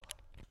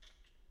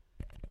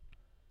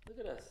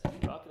Look at us,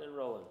 rocking and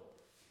rolling.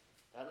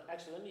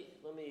 Actually,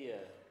 let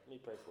me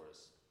pray for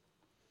us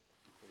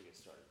before we get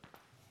started.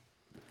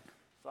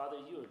 Father,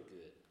 you are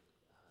good,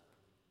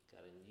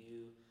 God, and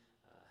you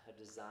have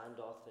designed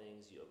all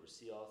things. You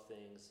oversee all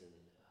things, and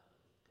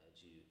God,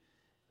 you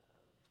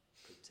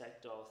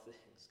protect all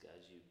things. God,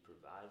 you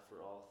provide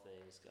for all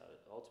things. God,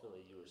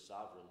 ultimately, you are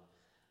sovereign.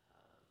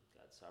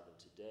 God, sovereign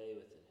today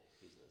within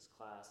who's in this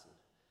class and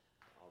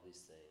all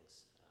these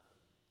things.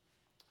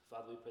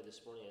 Father, we pray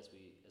this morning as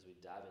we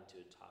dive into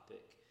a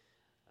topic,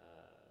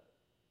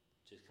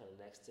 just kind of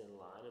next in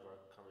line of our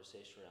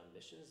conversation around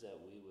missions, that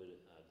we would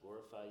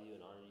glorify you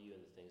and honor you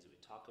in the things that we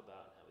talk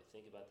about and how we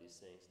think about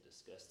these things and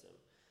discuss them.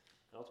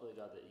 And ultimately,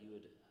 God, that you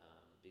would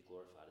be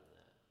glorified in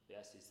that. We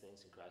ask these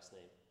things in Christ's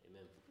name.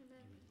 Amen.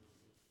 Amen.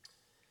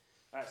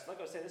 All right, so like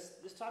I was saying,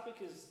 this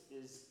topic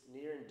is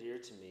near and dear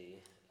to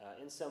me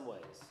in some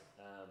ways.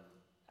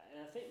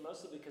 And I think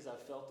mostly because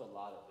I've felt a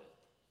lot of it.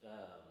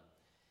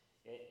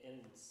 And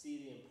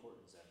see the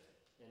importance of it.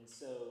 And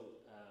so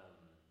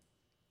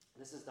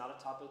this is not a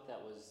topic that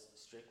was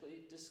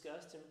strictly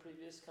discussed in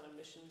previous kind of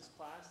missions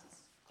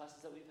classes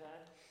that we've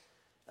had,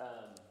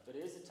 but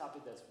it is a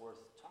topic that's worth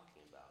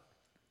talking about.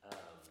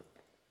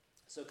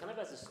 So kind of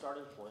as a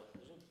starting point,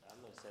 I'm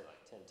going to say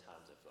like 10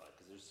 times I feel like,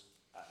 because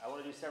I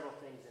want to do several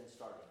things in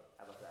starting.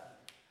 How about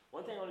that?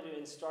 One thing I want to do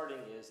in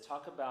starting is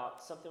talk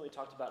about something we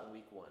talked about in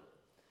week 1.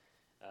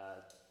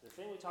 The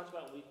thing we talked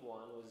about in week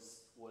 1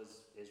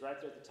 is right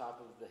there at the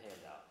top of the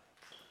handout.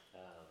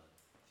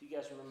 If you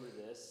guys remember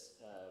this,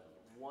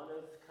 one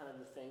of kind of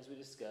the things we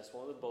discussed,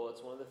 one of the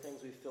bullets, one of the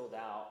things we filled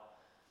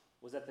out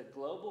was that the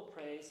global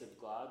praise of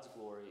God's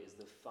glory is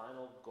the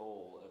final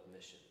goal of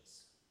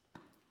missions.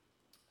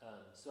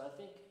 So I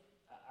think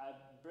I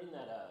bring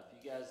that up.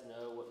 You guys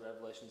know what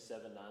Revelation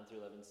 7, 9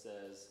 through 11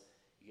 says.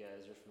 You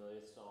guys are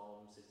familiar with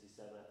Psalm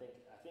 67. I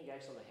think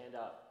actually on the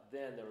handout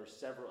then there were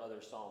several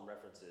other Psalm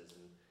references,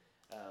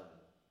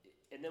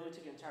 and then we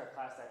took an entire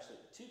class, actually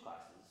 2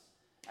 classes,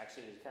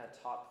 actually to kind of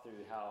talk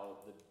through how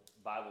the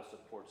Bible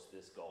supports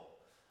this goal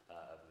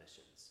of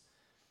missions.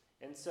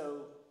 And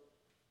so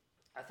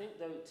I think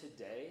though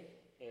today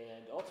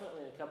and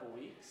ultimately in a couple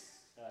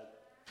weeks,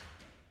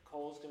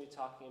 Cole's going to be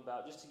talking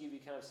about, just to give you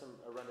kind of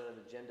a rundown of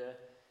the agenda.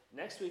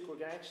 Next week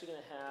we're actually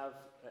going to have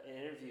an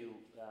interview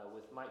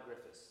with Mike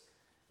Griffiths,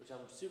 which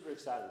I'm super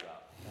excited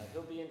about.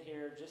 He'll be in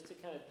here just to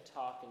kind of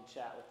talk and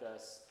chat with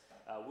us.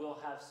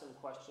 We'll have some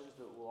questions,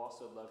 but we'll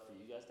also love for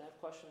you guys to have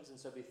questions, and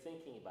so be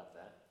thinking about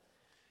that.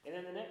 And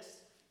then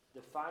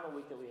the final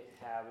week that we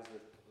have is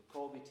with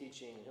Cole will be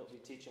teaching, and he'll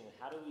be teaching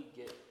how do we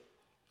get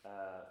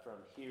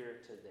from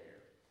here to there.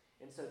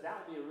 And so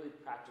that will be a really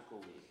practical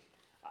week.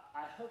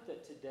 I hope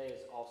that today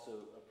is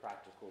also a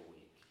practical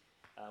week.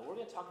 We're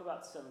going to talk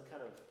about some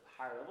kind of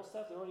higher level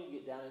stuff, then we're going to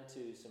get down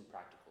into some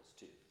practicals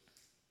too.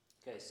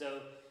 Okay, so,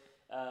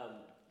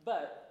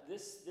 but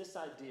this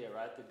idea,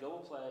 right, the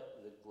global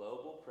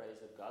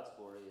praise of God's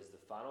glory is the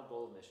final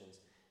goal of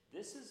missions.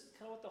 This is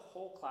kind of what the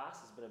whole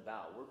class has been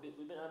about.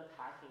 We've been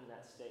unpacking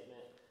that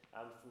statement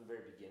from the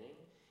very beginning.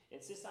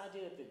 It's this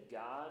idea that the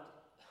God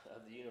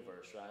of the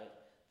universe, right,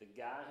 the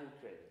God who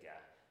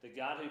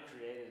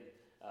created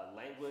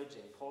language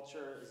and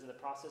culture is in the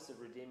process of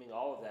redeeming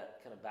all of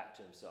that kind of back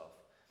to himself.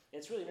 And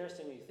it's really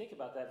interesting when you think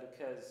about that,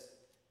 because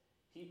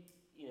he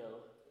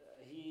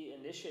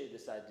initiated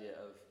this idea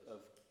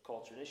of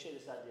culture, initiated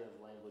this idea of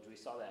language. We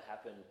saw that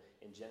happen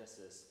in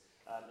Genesis.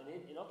 And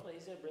ultimately,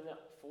 he's going to bring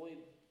that fully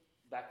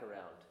back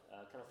around,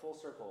 kind of full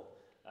circle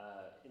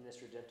in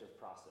this redemptive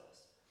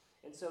process.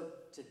 And so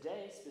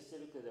today,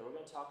 specifically, though, we're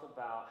going to talk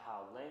about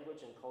how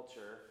language and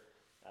culture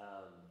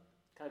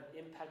kind of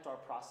impact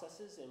our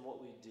processes and what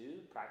we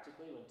do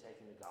practically when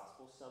taking the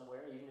gospel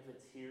somewhere, even if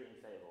it's here in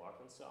Fayetteville,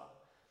 Arkansas.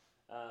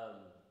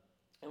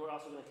 And we're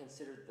also going to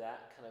consider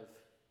that kind of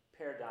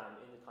paradigm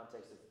in the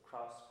context of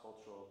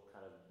cross-cultural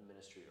kind of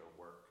ministry or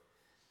work.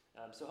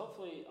 So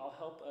hopefully I'll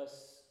help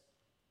us,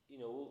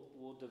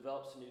 we'll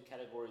develop some new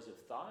categories of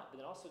thought, but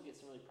then also get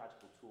some really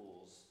practical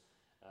tools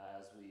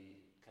as we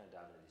kind of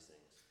dive into these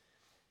things.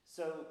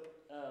 So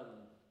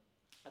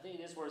I think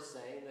it is worth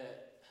saying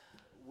that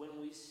when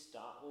we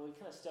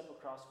kind of step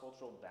across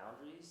cultural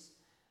boundaries,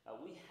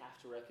 we have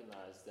to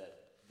recognize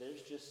that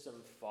there's just some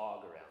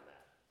fog around that.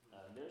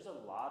 There's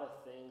a lot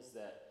of things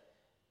that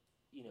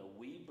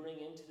we bring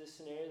into this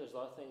scenario. There's a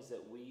lot of things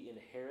that we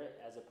inherit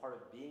as a part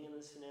of being in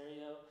this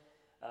scenario.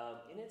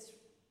 And it's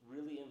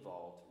really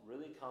involved,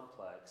 really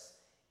complex,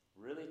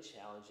 really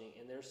challenging,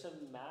 and there's some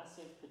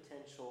massive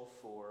potential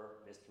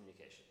for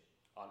miscommunication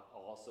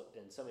also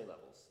in so many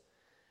levels.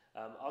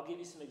 I'll give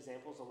you some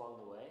examples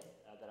along the way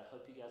that I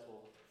hope you guys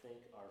will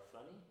think are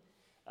funny.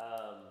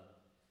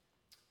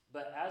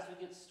 But as we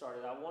get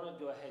started, I want to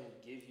go ahead and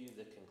give you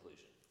the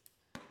conclusion.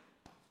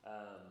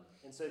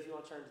 And so if you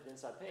want to turn to the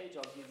inside page,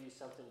 I'll give you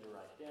something to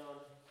write down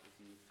if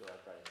you feel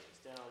like writing things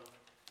down.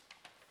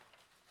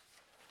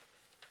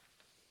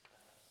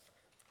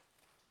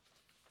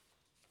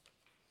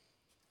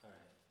 All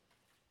right.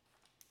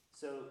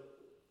 So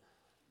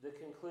the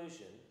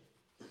conclusion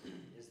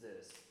is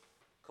this: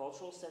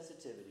 cultural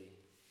sensitivity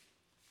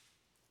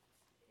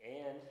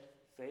and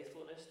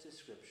faithfulness to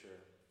Scripture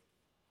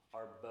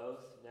are both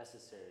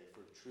necessary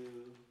for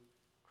true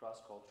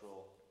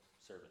cross-cultural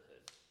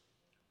servanthood.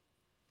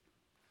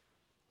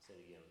 Say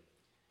it again.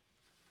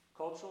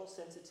 Cultural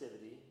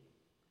sensitivity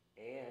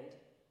and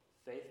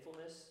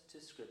faithfulness to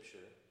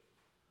Scripture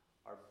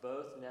are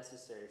both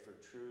necessary for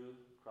true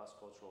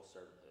cross-cultural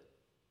servanthood.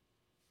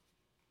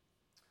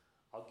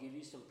 I'll give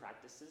you some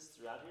practices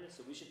throughout here,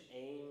 so we should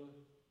aim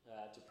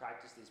to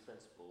practice these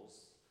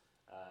principles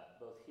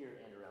both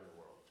here and around the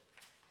world.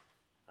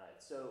 All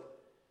right, so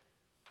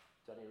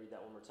do I need to read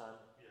that one more time?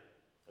 Yeah.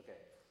 Okay.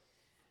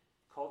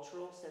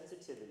 Cultural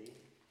sensitivity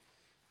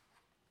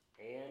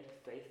and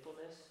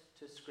faithfulness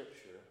to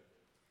Scripture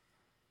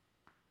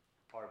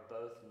are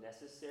both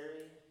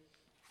necessary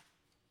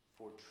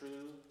for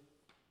true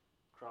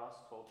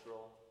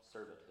cross-cultural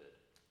servanthood.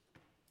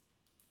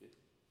 Good?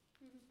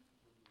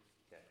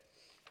 Okay.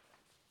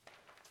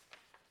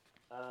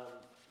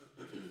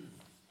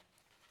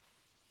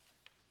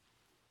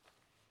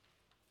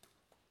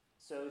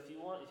 So if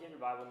you have your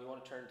Bible and you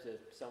want to turn to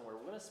somewhere,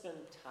 we're going to spend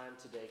time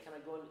today kind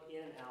of going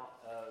in and out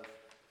of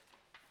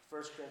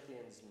 1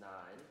 Corinthians 9.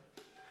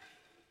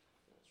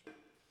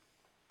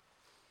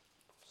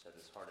 Just had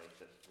this heartache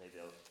that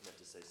maybe I meant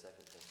to say 2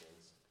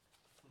 Corinthians.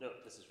 No,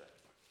 this is right.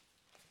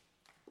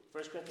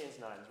 1 Corinthians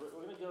 9. We're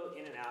going to go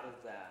in and out of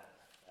that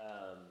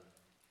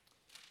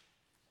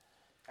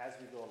as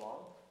we go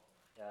along.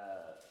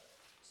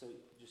 So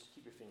just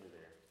keep your finger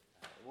there.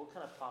 And we'll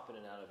kind of pop in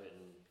and out of it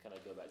and kind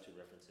of go back to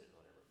reference it and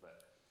whatever.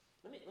 But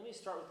let me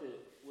start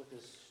with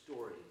a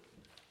story.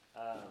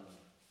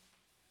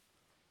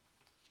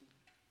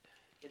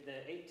 In the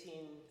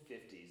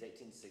 1850s,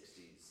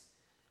 1860s,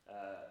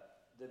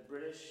 the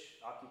British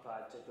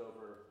occupied, took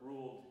over,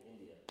 ruled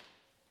India.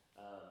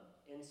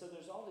 And so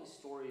there's all these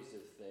stories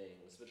of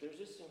things, but there's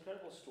this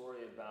incredible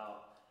story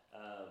about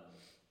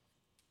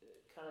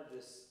kind of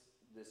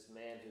this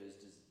man who is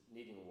just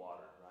needing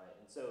water, right?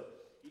 And so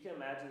you can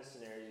imagine the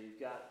scenario.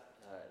 You've got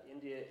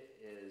India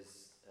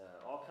is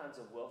all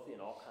kinds of wealthy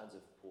and all kinds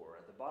of poor.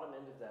 At the bottom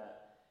end of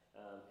that,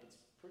 it's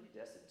pretty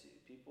destitute.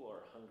 People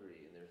are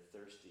hungry and they're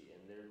thirsty,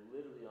 and they're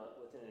literally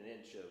within an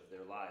inch of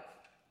their life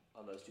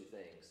on those two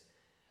things.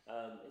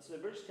 And so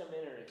the British come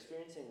in and are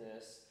experiencing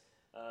this.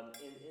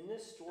 In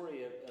this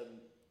story,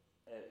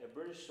 a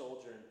British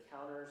soldier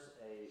encounters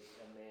a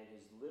man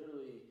who's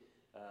literally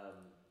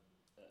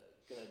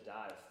going to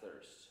die of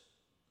thirst,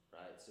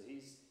 right? So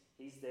he's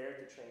there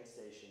at the train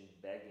station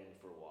begging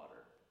for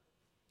water.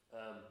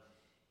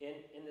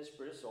 In this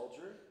British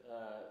soldier,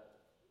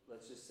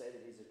 let's just say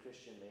that he's a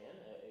Christian man,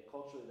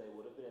 culturally they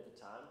would have been at the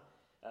time.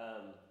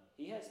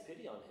 He has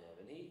pity on him,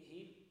 and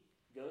he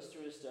goes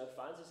through his stuff,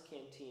 finds his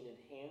canteen, and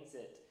hands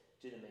it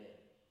to the man.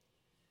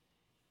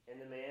 And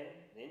the man,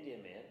 the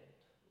Indian man,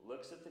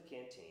 looks at the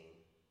canteen,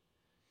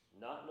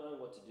 not knowing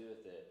what to do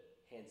with it,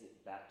 hands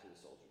it back to the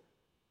soldier.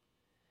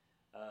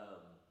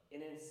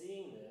 And in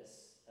seeing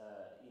this,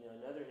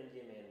 another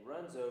Indian man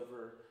runs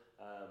over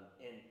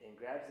and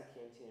grabs the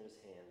canteen in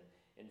his hand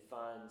and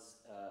finds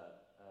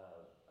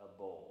a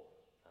bowl,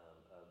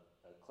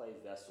 a clay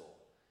vessel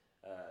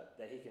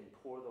that he can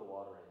pour the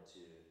water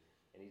into.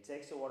 And he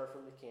takes the water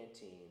from the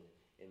canteen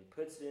and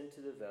puts it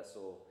into the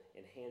vessel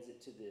and hands it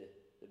to the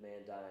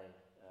man dying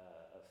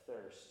of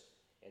thirst.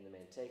 And the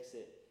man takes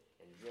it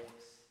and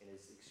drinks and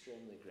is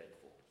extremely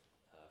grateful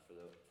for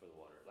the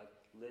water, like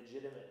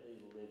legitimately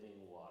living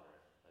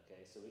water.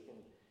 Okay, so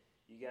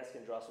you guys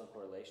can draw some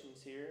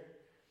correlations here.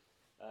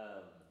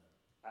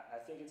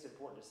 I think it's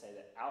important to say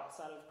that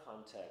outside of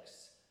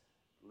context,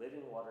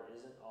 living water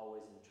isn't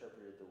always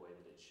interpreted the way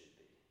that it should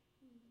be.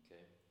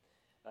 Okay,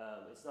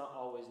 it's not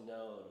always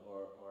known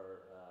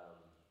or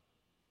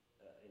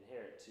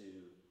inherent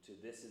to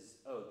this is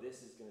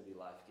going to be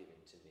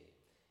life-giving to me.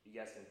 You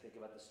guys can think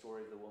about the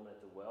story of the woman at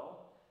the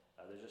well.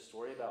 There's a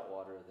story about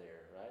water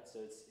there, right?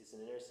 So it's an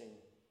interesting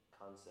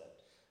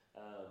concept.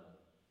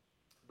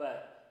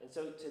 And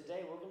so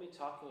today we're going to be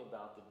talking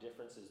about the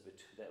differences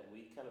that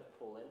we kind of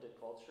pull into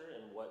culture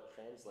and what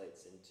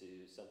translates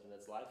into something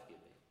that's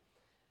life-giving.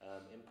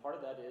 And part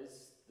of that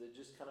is the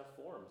just kind of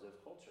forms of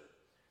culture,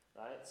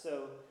 right?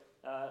 So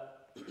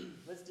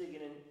let's dig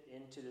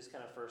into this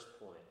kind of first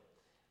point.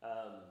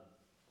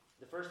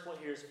 The first point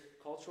here is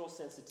cultural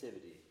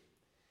sensitivity.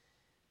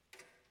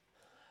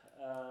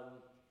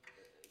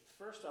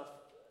 First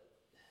off,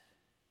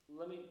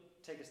 let me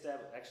take a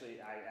stab.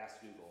 Actually, I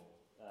asked Google.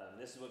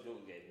 This is what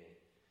Google gave me.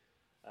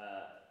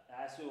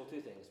 I asked Google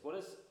two things. What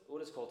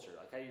is culture?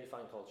 Like, how do you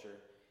define culture?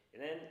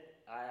 And then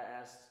I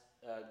asked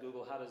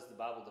Google, how does the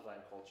Bible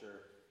define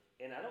culture?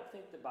 And I don't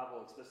think the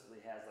Bible explicitly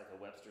has like a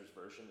Webster's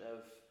version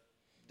of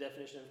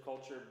definition of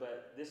culture,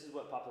 but this is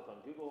what popped up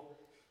on Google.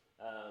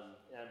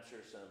 And I'm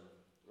sure some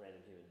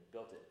random human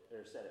built it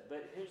or said it.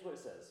 But here's what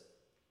it says.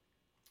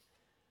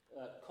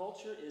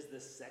 Culture is the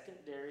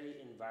secondary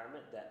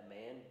environment that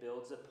man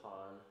builds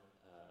upon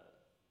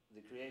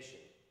the creation,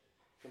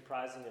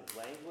 comprising of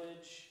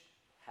language,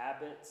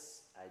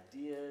 habits,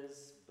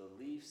 ideas,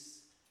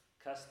 beliefs,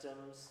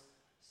 customs,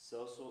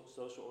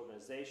 social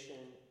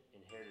organization,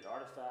 inherited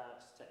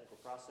artifacts, technical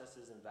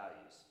processes, and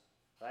values,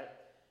 right?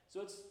 So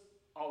it's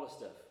all this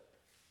stuff.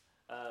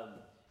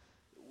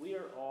 We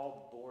are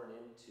all born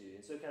into,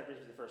 and so it kind of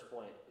brings me to the first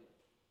point,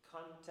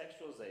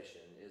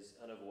 contextualization is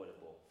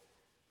unavoidable.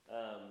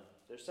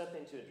 There's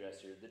something to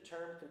address here. The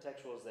term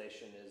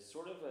contextualization is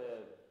sort of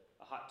a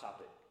hot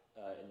topic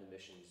in the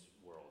missions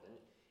world,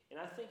 and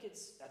I think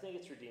it's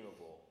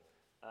redeemable.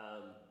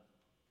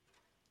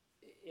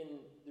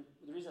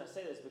 The reason I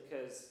say this is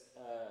because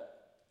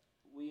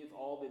we've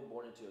all been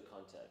born into a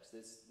context.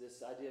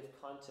 This idea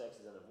of context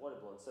is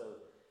unavoidable, and so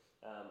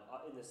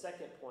in the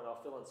second point,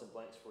 I'll fill in some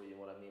blanks for you on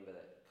what I mean by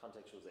that.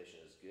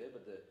 Contextualization is good,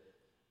 but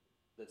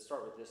let's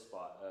start with this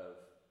spot of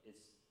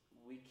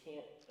we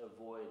can't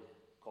avoid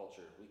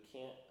culture. We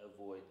can't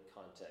avoid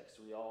context.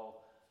 We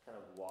all kind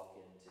of walk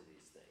into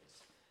these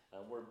things.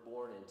 We're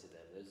born into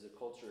them. There's a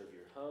culture of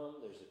your home.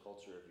 There's a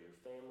culture of your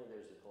family.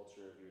 There's a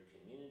culture of your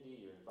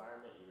community, your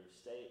environment, your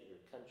state,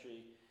 your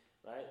country,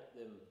 right?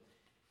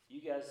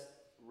 You guys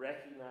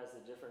recognize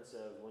the difference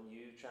of when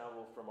you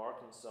travel from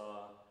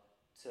Arkansas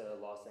to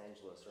Los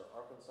Angeles, or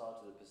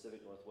Arkansas to the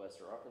Pacific Northwest,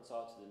 or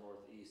Arkansas to the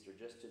Northeast, or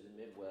just to the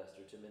Midwest,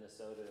 or to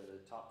Minnesota and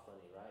the top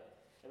funny, right?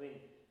 I mean,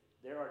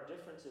 there are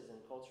differences in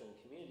culture and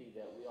community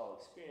that we all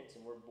experience,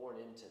 and we're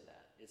born into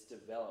that. It's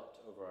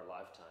developed over our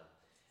lifetime.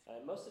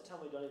 Most of the time,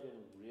 we don't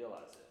even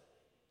realize it.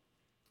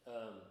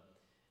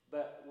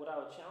 But what I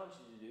would challenge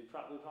you to do, we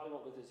probably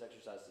won't go through this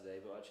exercise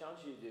today, but what I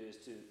challenge you to do is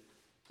to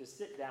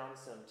sit down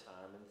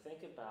sometime and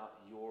think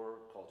about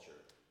your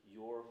culture,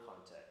 your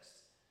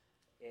context,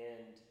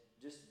 and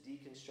just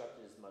deconstruct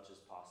it as much as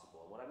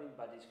possible. And what I mean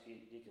by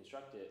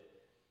deconstruct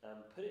it,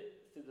 put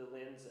it through the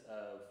lens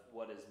of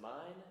what is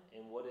mine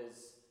and what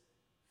is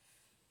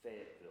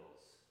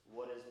Fayetteville's.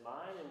 What is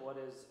mine and what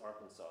is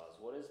Arkansas's?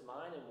 What is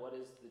mine and what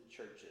is the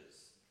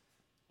church's?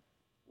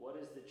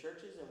 What is the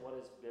church's and what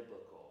is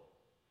biblical,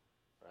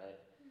 right?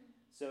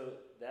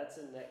 So that's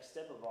the next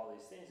step of all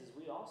these things is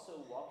we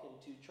also walk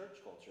into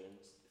church culture.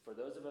 And for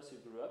those of us who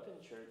grew up in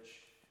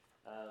church,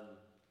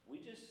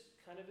 we just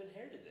kind of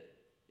inherited it.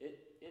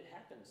 It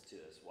happens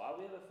to us. Why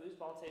we have a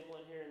foosball table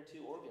in here and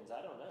 2 organs, I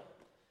don't know.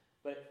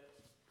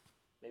 But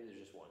maybe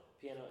there's just one,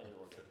 piano and an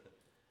organ.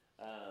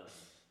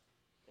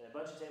 And a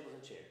bunch of tables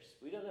and chairs.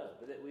 We don't know,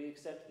 but that we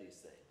accept these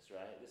things,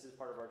 right? This is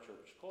part of our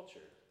church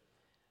culture.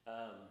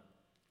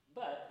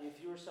 But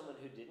if you were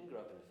someone who didn't grow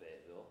up in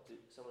Fayetteville,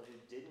 someone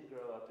who didn't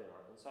grow up in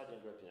Arkansas,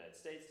 didn't grow up in the United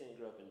States, didn't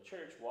grow up in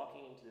church,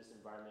 walking into this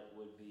environment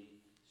would be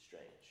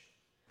strange.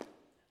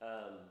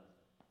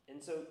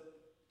 And so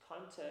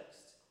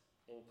context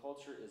and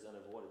culture is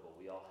unavoidable.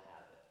 We all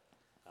have it.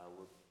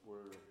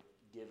 We're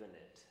given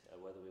it,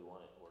 whether we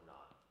want it or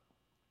not.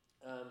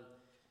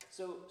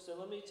 So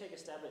let me take a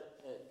stab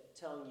at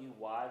telling you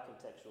why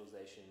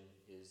contextualization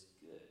is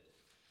good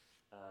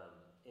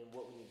and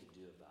what we need to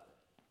do about it.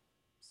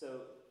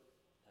 So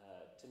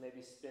to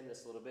maybe spin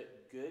this a little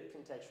bit, good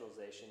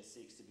contextualization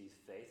seeks to be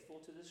faithful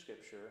to the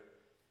scripture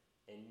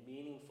and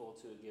meaningful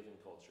to a given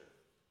culture.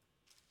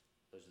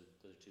 Those are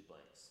 2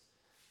 blanks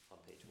on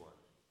page 1.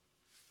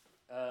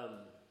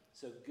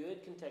 So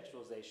good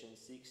contextualization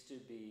seeks to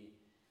be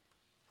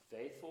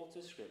faithful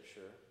to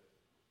scripture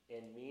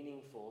and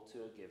meaningful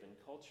to a given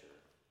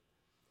culture.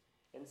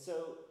 And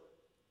so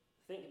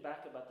think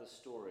back about the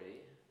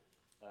story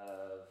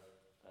of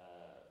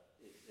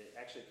it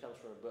actually comes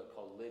from a book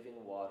called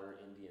Living Water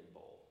Indian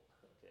Bowl.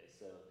 Okay,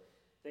 so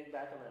think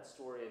back on that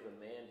story of a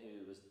man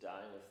who was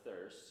dying of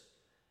thirst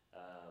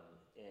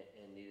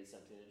and needed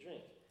something to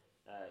drink.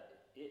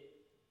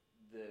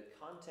 The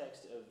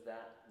context of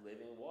that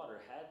living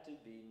water had to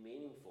be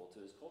meaningful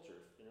to his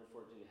culture in order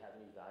for it to have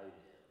any value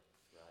to him,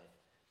 right?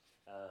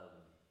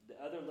 The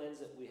other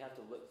lens that we have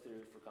to look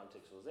through for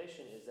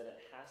contextualization is that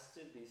it has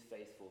to be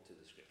faithful to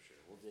the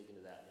scripture. We'll dig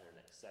into that in our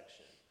next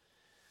section.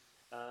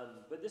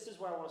 But this is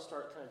where I want to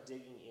start kind of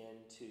digging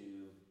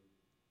into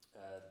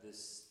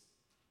this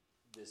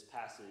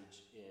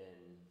passage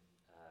in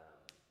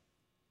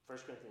 1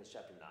 Corinthians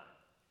chapter 9.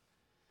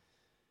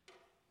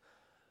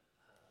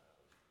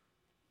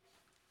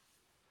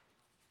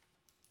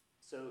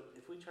 So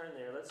if we turn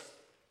there,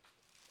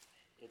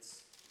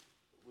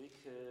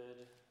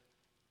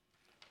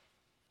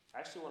 I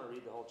actually want to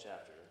read the whole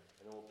chapter,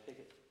 and then we'll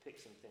pick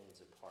some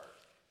things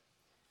apart.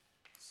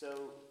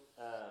 So,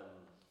 why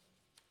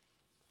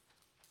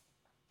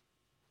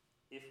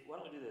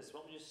don't we do this?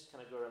 Why don't we just kind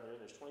of go around the room?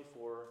 There's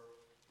 24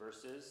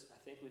 verses. I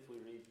think if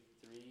we read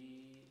if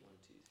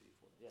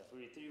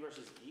we read 3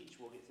 verses each,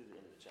 we'll get through the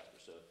end of the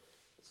chapter. So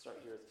let's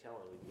start here with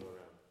Kellen. We can go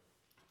around.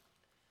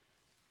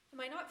 Am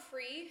I not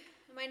free?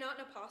 Am I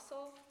not an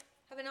apostle?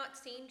 Have I not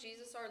seen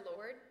Jesus our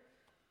Lord?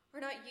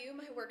 Are not you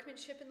my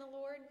workmanship in the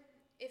Lord?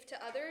 If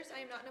to others I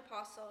am not an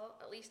apostle,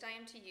 at least I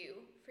am to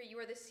you, for you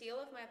are the seal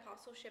of my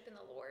apostleship in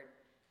the Lord.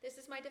 This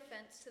is my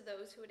defense to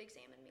those who would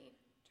examine me.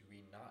 Do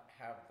we not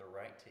have the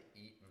right to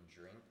eat and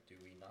drink? Do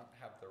we not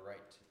have the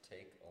right to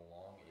take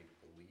along a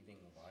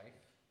believing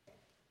wife,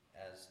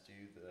 as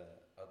do the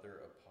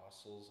other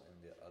apostles and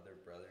the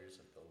other brothers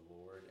of the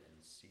Lord and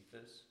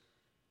Cephas?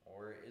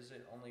 Or is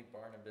it only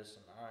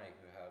Barnabas and I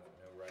who have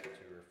no right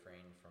to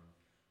refrain from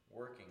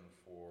working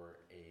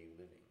for a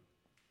living?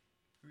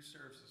 Who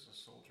serves as a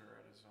soldier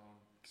at his own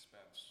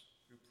expense?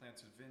 Who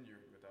plants a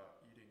vineyard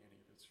without eating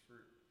any of its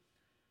fruit?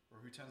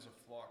 Or who tends a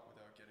flock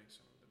without getting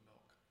some of the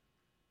milk?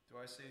 Do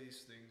I say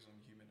these things on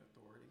human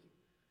authority?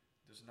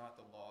 Does not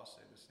the law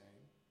say the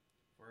same?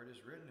 For it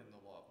is written in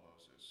the law of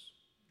Moses,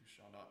 you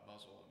shall not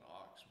muzzle an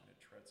ox when it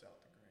treads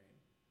out the grain.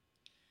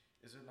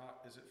 Is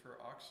it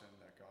for oxen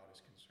that God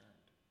is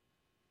concerned?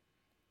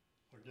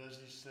 Or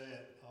does he say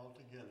it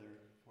altogether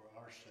for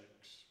our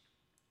sakes?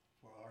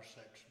 For our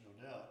sakes, no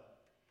doubt.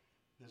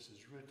 This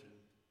is written,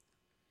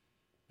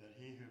 that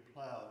he who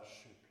plows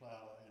should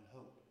plow in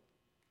hope,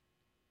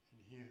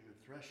 and he who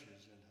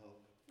threshes in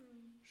hope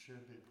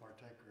should be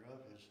partaker of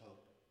his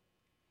hope.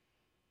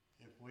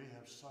 If we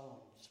have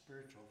sown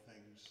spiritual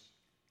things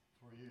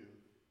for you,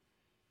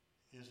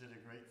 is it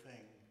a great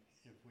thing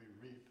if we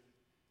reap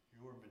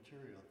your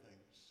material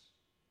things?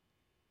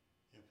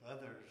 If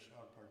others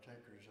are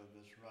partakers of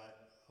this right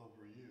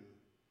over you,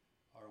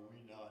 are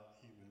we not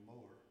even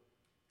more?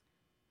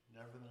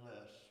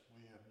 Nevertheless,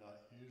 we have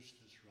not used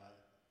this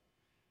right,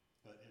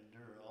 but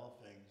endure all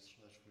things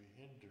lest we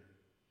hinder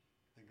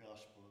the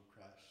gospel of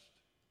Christ.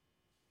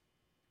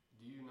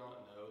 Do you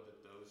not know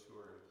that those who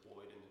are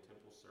employed in the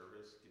temple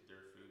service get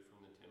their food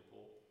from the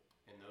temple,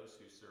 and those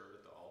who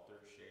serve at the altar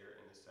share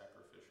in the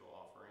sacrificial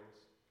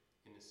offerings?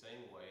 In the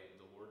same way,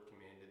 the Lord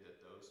commanded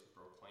that those who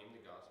proclaim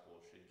the gospel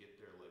should get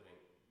their living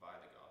by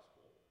the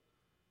gospel.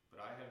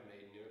 But I have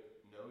made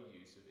no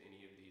use of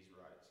any of these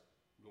rights,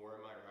 nor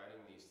am I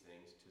writing these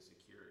things to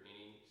secure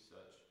any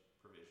such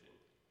provision,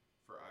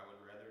 for I would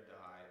rather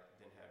die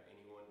than have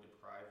anyone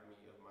deprive me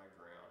of my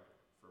ground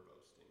for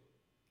boasting.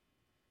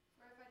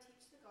 For if I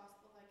teach the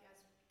gospel, that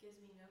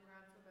gives me no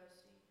ground for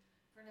boasting,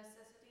 for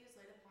necessity is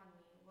laid upon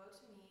me. Woe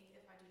to me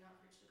if I do not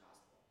preach the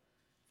gospel.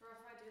 For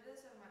if I do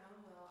this of my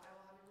own will, I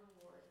will have a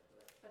reward,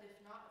 but if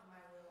not of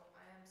my will,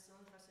 I am still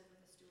entrusted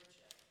with a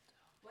stewardship.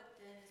 What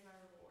then is my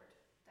reward?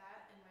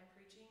 That in my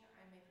preaching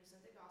I may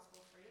present the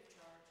gospel free of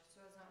charge,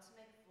 so as not to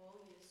make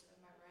full use of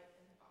my right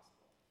in the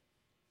gospel.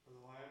 For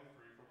though I am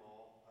free from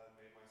all, I have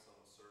made myself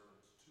a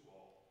servant to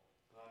all,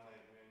 that I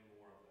might win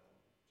more of them.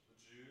 To the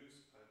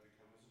Jews I have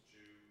become as a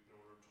Jew in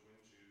order to win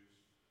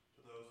Jews.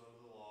 To those under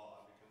the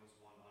law I become as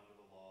one under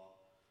the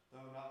law,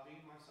 though not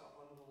being myself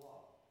under the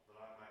law, that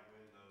I might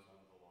win those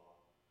under the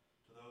law.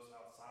 To those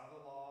outside of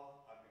the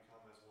law I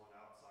become as one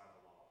outside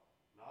the law,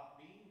 not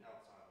being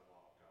outside the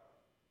law of God,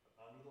 but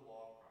under the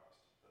law of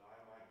Christ, that I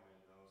might win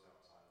those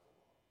outside of the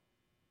law.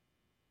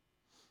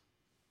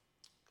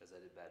 Because I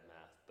did bad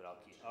math, but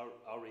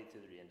I'll read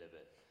through the end of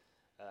it.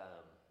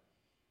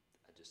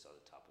 I just saw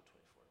the top of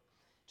 24.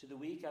 To the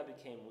weak I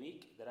became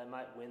weak, that I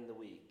might win the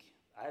weak.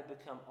 I have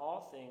become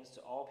all things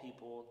to all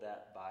people,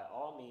 that by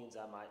all means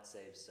I might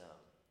save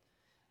some.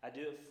 I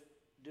do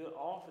it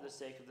all for the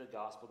sake of the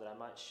gospel, that I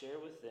might share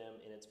with them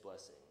in its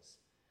blessings.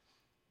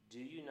 Do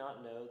you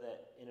not know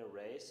that in a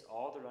race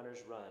all the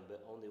runners run,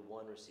 but only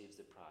one receives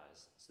the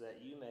prize, so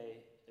that you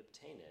may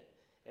obtain it?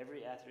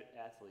 Every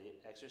athlete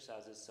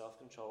exercises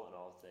self-control in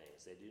all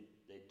things. They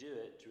do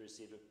it to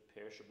receive a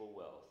perishable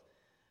wealth,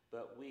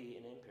 but we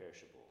an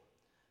imperishable.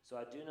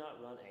 So I do not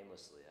run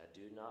aimlessly. I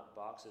do not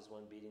box as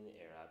one beating the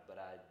air, but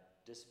I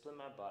discipline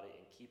my body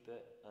and keep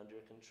it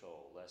under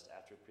control, lest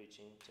after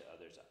preaching to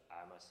others,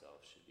 I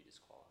myself should be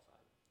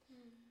disqualified.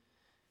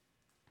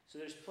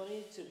 So there's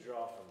plenty to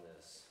draw from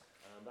this.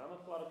 But I'm going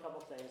to pull out a couple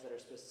things that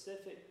are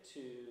specific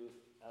to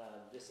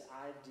this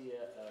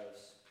idea of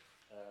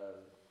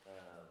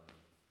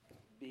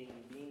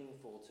being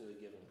meaningful to a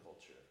given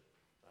culture,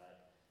 right?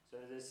 So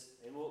this,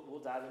 and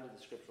we'll dive into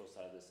the scriptural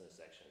side of this in a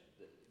section,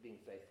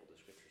 being faithful to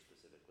Scripture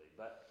specifically.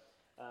 But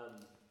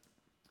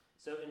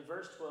so in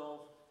verse 12,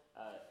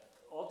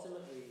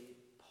 ultimately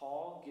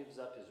Paul gives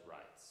up his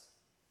rights.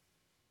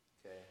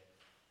 Okay,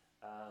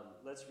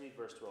 let's read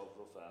verse 12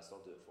 real fast. I'll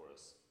do it for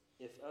us.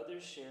 If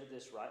others share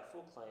this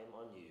rightful claim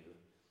on you,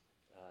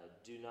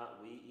 do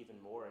not we even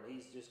more? And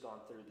he's just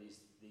gone through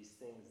these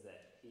things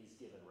that he's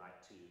given right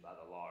to by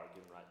the law, or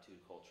given right to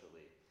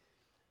culturally.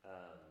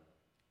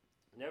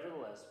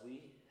 Nevertheless,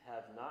 we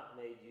have not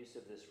made use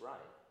of this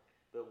right,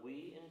 but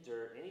we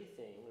endure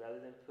anything rather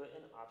than put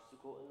an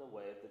obstacle in the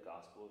way of the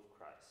gospel of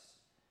Christ.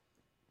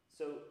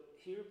 So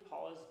here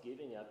Paul is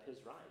giving up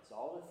his rights,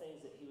 all the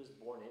things that he was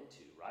born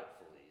into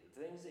rightfully,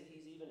 the things that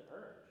he's even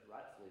earned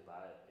rightfully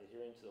by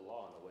adhering to the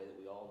law in the way that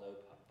we all know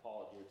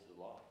Paul adhered to the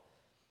law.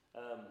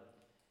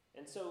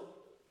 And so,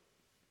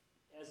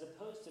 as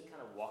opposed to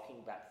kind of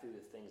walking back through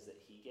the things that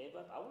he gave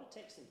up, I want to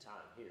take some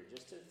time here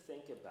just to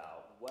think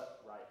about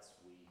what rights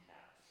we have.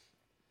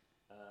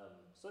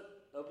 So,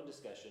 open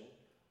discussion.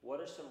 What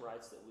are some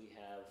rights that we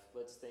have?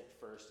 Let's think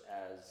first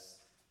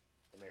as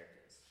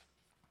Americans.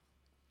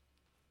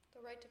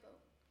 The right to vote.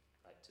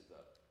 Right to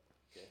vote.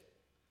 Okay.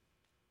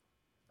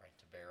 Right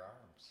to bear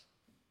arms.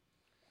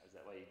 Is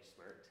that why you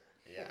smirked?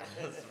 Yeah,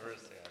 that's the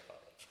first thing I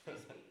thought of. Free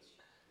speech.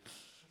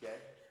 Okay.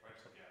 Right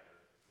to gather,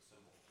 the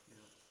symbol.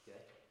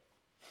 Okay.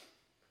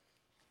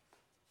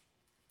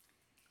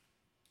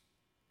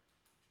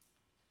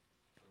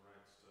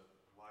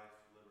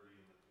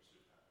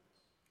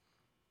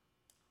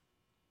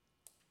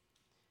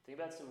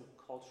 Think about some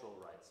cultural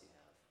rights you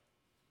have.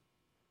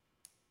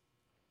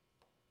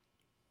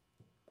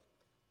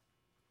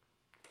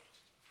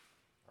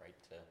 Right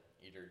to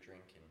eat or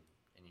drink in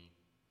any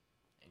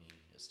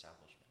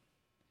establishment,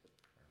 or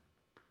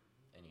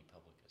any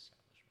public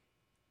establishment.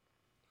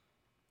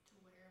 To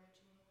wear what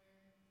you want to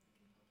wear, like in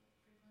public,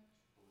 pretty much.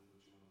 Believe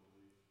what you want to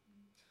believe.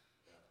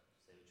 Yeah.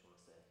 Say what you want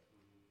to say.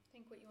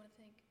 Think what you want to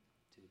think.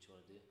 Do what you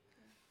want to do.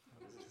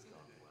 This is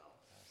going well.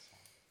 That's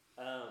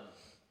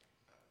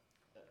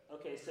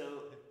Okay,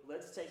 so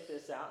let's take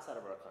this outside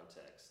of our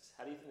context.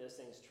 How do you think those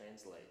things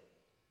translate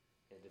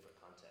in a different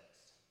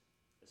context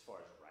as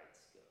far as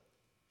rights go?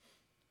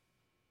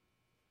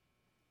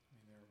 I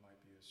mean, there might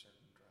be a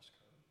certain dress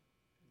code.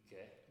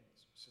 Okay. In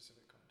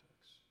specific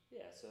contexts.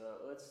 Yeah,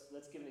 so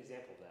let's give an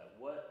example of that.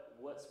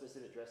 What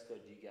specific dress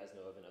code do you guys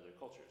know of in other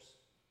cultures?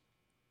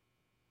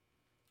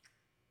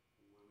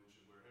 Women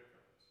should wear head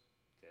coverings.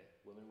 Okay,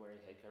 women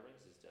wearing head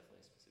coverings is definitely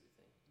a specific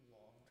thing.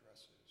 Long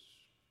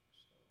dresses,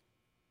 so.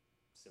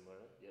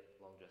 Similarly, yep,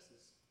 long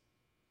dresses.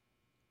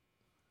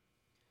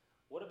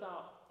 What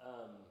about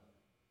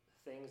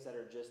things that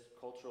are just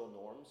cultural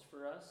norms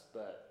for us,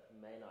 but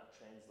may not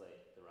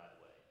translate the right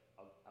way?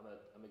 I'm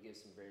gonna give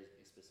some very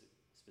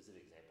specific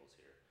examples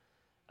here.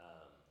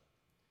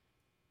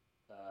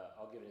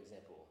 I'll give an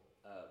example.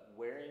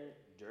 Wearing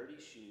dirty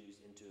shoes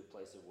into a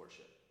place of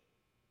worship.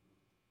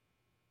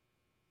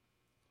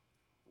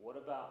 What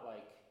about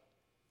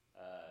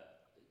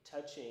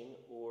touching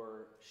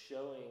or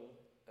shaking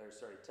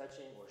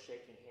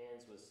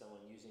hands with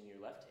someone using your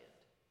left hand?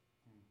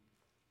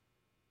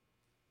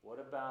 What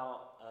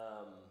about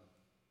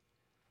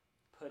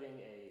putting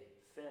a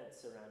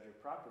fence around your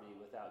property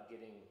without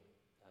getting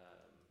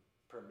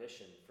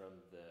permission from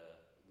the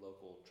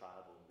local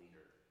tribal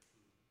leader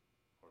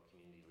or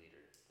community leader?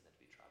 It doesn't have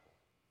to be tribal.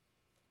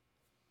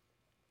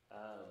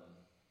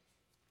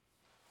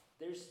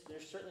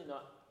 There's certainly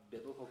not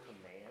biblical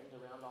command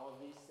around all of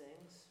these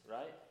things,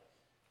 right?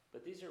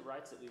 But these are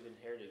rights that we've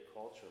inherited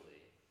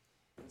culturally.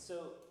 And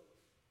so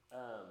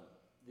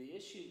the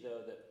issue,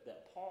 though,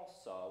 that Paul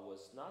saw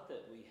was not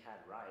that we had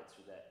rights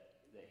or that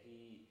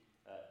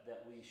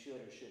we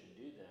should or shouldn't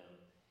do them.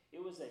 It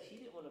was that he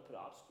didn't want to put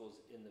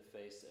obstacles in the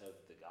face of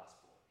the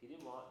gospel. He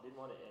didn't want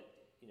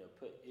to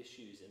put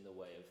issues in the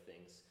way of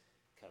things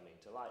coming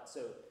to light.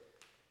 So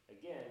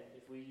again,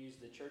 if we use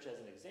the church as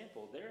an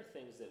example, there are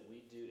things that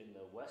we do in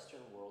the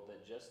Western world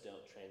that just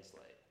don't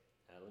translate.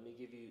 Let me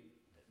give you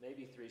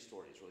maybe 3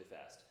 stories really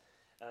fast.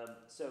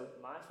 So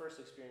my first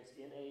experience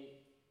in a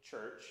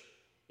church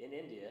in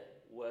India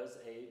was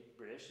a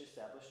British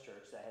established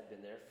church that had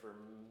been there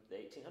from the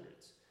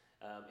 1800s.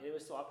 And it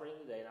was still operating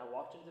today, and I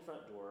walked into the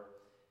front door,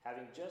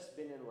 having just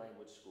been in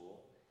language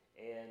school,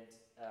 and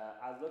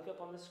I look up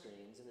on the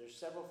screens, and there's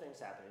several things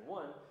happening.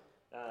 One,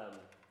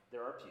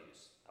 there are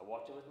pews. I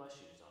walked in with my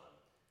shoes on.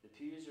 The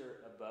pews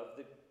are above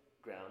the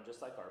ground, just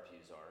like our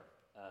pews are,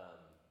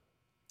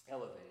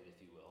 elevated, if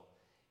you will.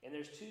 And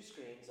there's 2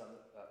 screens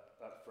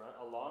up front,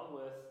 along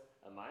with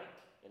a mic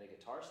and a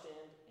guitar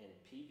stand and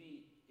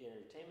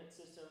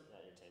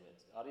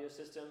audio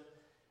system.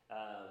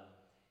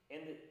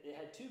 And it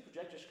had 2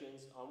 projector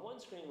screens. On one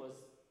screen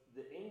was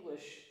the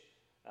English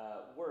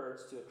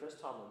words to a Chris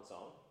Tomlin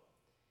song.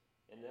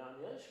 And then on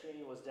the other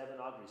screen was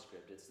Devanagari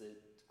script. It's the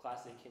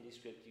classic Hindi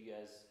script you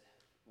guys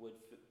would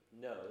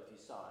know if you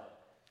saw it,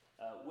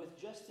 with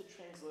just the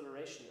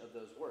transliteration of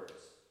those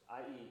words,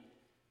 i.e.,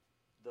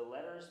 the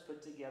letters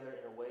put together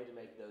in a way to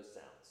make those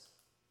sounds.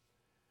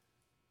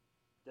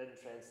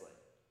 Doesn't translate.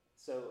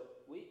 So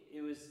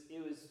it was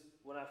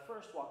when I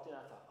first walked in,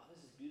 I thought, oh,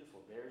 this is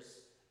beautiful.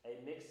 There's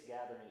a mixed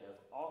gathering of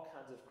all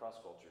kinds of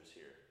cross cultures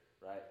here,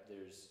 right?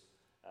 There's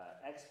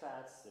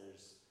expats,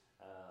 there's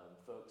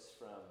folks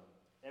from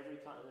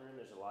every continent in the room.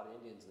 There's a lot of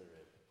Indians in the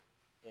room,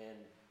 and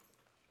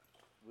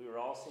we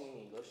were all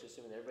singing English,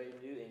 assuming everybody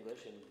knew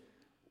English and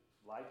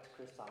liked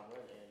Chris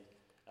Tomlin and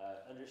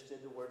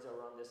understood the words that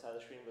were on this side of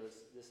the screen, but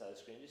this side of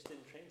the screen just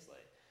didn't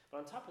translate.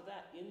 But on top of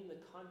that, in the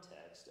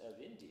context of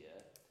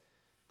India,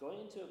 going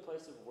into a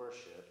place of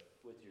worship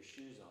with your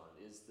shoes on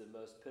is the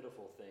most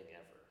pitiful thing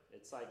ever.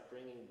 It's like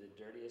bringing the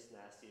dirtiest,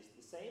 nastiest,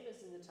 the same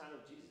as in the time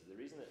of Jesus. The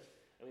reason that,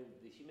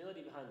 the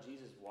humility behind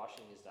Jesus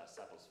washing his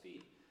disciples'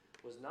 feet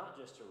was not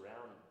just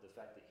around the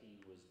fact that he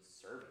was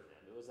serving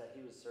them. It was that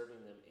he was serving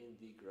them in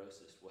the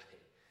grossest way.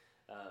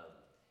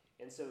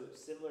 And so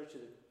similar to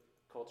the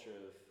culture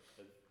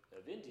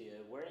of India,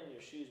 wearing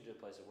your shoes into a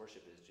place of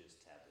worship is just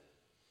taboo.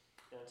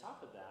 And on top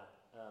of that,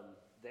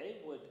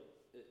 they would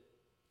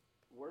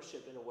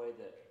worship in a way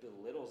that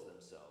belittles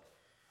themselves,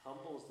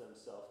 humbles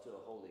themselves to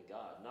a holy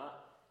God,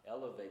 not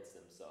elevates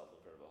themselves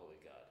in front of a holy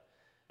God.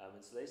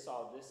 And so they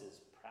saw this as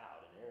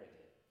proud and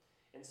arrogant.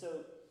 And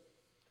so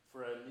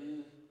for a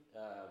new,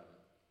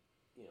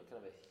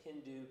 kind of a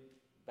Hindu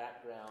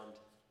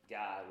background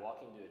guy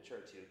walking to a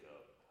church, he would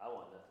go, I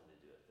want nothing to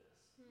do with this.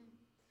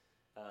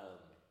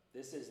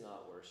 This is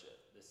not worship.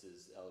 This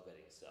is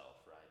elevating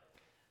self, right?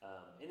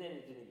 And then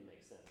it didn't even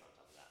make sense on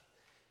top of that.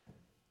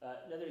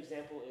 Another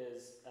example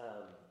is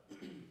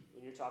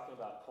when you're talking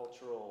about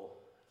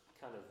cultural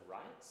kind of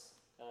rites.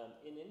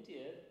 In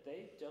India,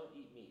 they don't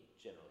eat meat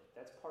generally.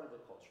 That's part of the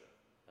culture.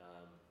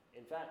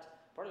 In fact,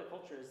 part of the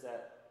culture is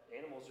that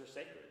animals are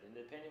sacred, and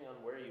depending on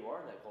where you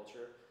are in that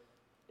culture,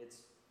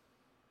 it's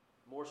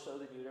more so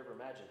than you would ever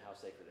imagine how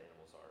sacred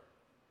animals are,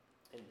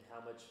 and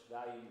how much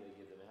value they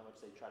give them, and how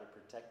much they try to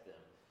protect them.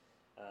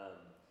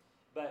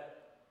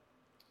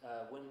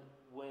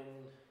 When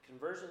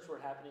conversions were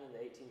happening in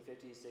the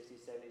 1850s,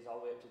 60s, 70s,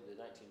 all the way up to the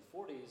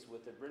 1940s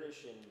with the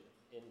British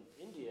in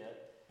India,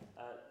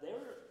 they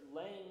were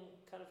laying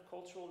kind of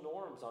cultural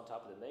norms on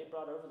top of them. They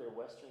brought over their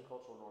Western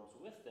cultural norms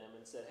with them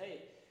and said,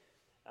 hey,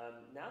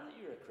 now that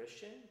you're a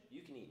Christian,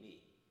 you can eat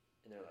meat.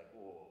 And they're like,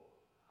 whoa,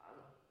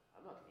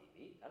 I'm not going to eat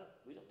meat.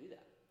 We don't do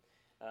that.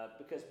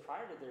 Because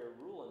prior to their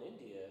rule in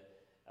India,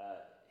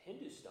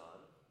 Hindustan,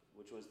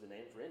 which was the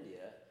name for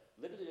India,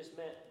 literally just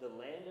meant the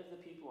land of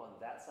the people on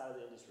that side of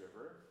the Indus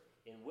River,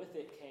 and with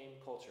it came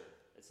culture.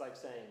 It's like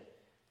saying,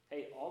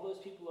 hey, all those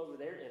people over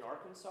there in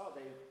Arkansas,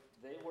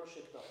 they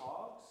worship the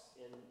hogs,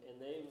 and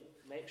they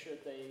make sure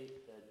that they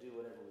do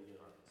whatever we do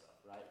in Arkansas,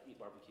 right? Eat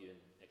barbecue and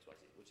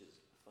XYZ, which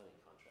is a funny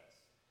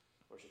contrast.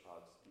 Worship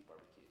hogs, eat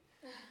barbecue.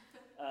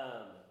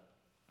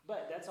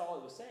 But that's all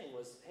it was saying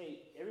was,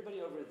 hey,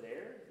 everybody over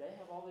there, they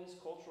have all these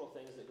cultural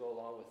things that go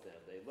along with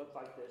them. They look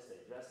like this, they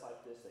dress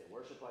like this, they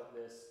worship like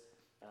this.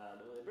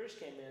 And when the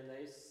British came in,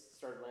 they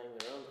started laying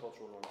their own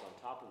cultural norms on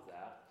top of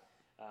that.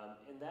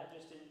 And that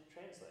just didn't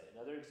translate.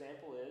 Another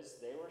example is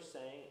they were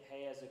saying,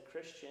 hey, as a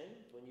Christian,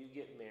 when you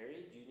get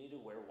married, you need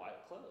to wear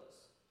white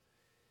clothes.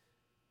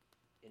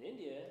 In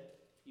India,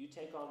 you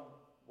take on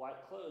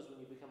white clothes when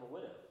you become a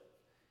widow.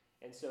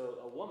 And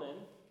so a woman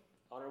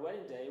on her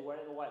wedding day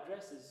wearing a white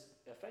dress is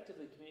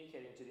effectively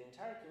communicating to the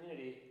entire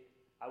community,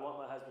 I want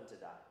my husband to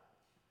die.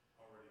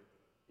 Already.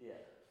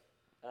 Yeah.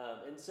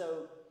 And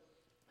so,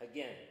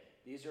 again,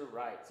 these are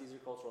rights, these are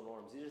cultural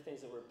norms, these are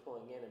things that we're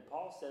pulling in. And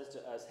Paul says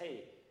to us,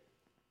 hey,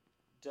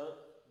 don't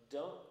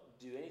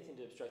do anything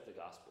to obstruct the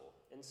gospel.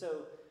 And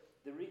so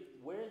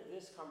where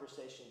this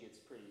conversation gets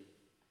pretty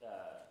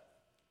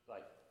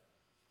like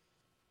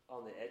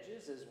on the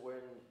edges is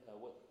when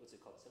what's it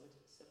called?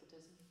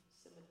 Syncretism?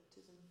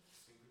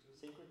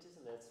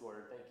 Syncretism, that's the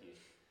word, thank you.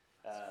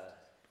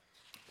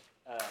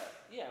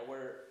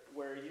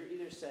 Where you're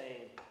either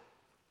saying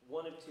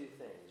one of two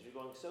things. You're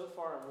going so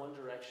far in one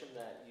direction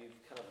that you've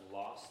kind of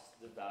lost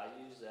the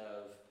values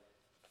of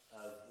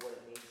what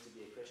it means to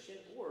be a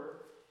Christian,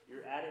 or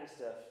you're adding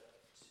stuff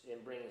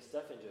and bringing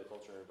stuff into a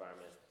culture and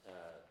environment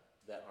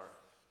that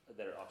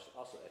are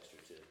also extra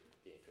to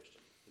being a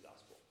Christian, the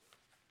gospel.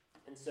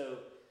 And so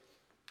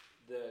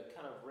the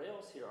kind of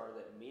rails here are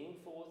that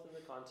meaningful within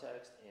the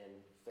context and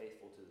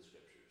faithful to the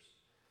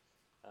scriptures.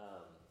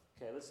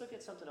 Okay, let's look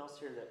at something else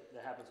here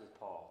that happens with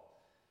Paul.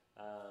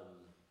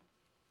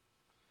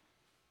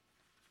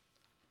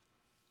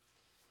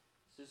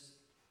 This is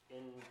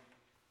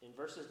in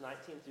verses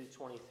 19 through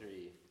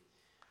 23.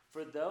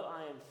 For though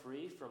I am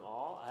free from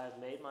all, I have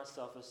made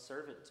myself a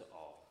servant to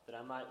all, that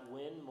I might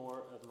win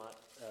more of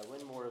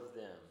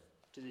them.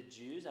 To the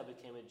Jews I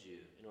became a Jew,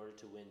 in order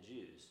to win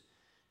Jews.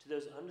 To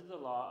those under the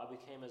law I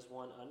became as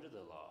one under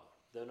the law,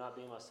 though not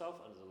being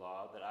myself under the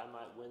law, that I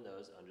might win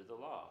those under the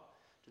law.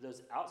 To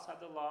those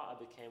outside the law I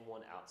became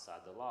one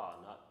outside the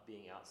law, not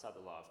being outside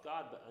the law of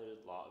God, but under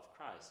the law of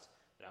Christ,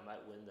 that I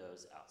might win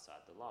those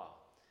outside the law.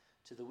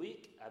 To the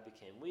weak I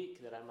became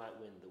weak, that I might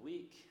win the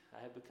weak. I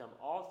have become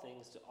all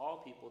things to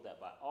all people, that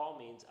by all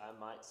means I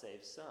might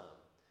save some.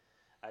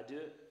 I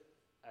do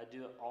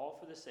it all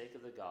for the sake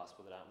of the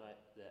gospel, that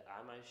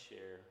I might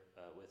share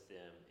with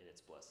them in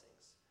its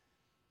blessings.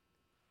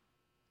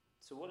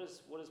 So what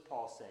is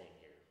Paul saying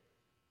here?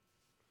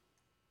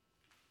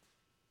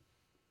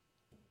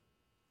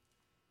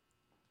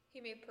 He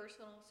made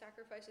personal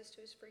sacrifices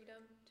to his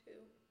freedom to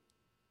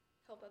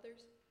help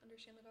others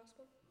understand the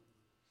gospel.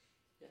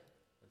 Yeah.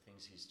 The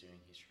things he's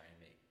doing, he's trying to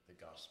make the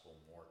gospel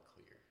more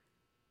clear.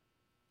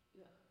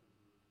 Yeah.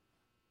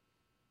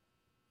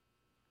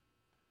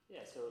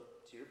 Yeah, so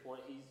to your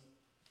point,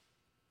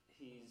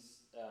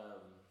 he's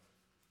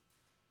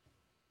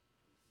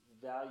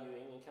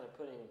valuing and kind of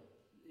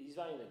he's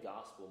valuing the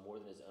gospel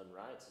more than his own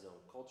rights, his own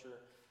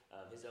culture,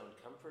 his own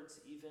comforts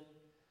even.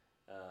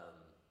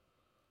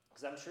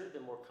 Because I'm sure it'd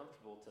been more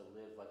comfortable to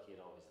live like he had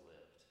always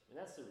lived. I mean,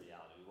 that's the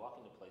reality. We walk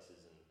into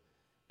places and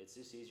it's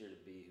just easier to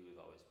be who we've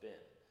always been.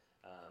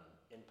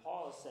 And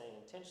Paul is saying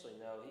intentionally,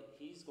 no,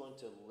 he's going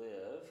to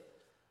live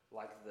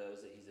like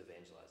those that he's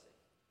evangelizing,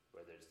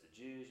 whether it's the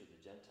Jews or the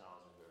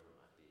Gentiles or whoever it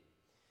might be.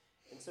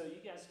 And so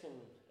you guys can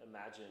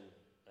imagine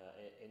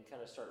and kind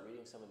of start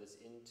reading some of this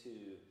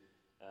into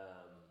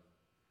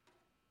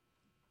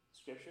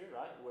Scripture,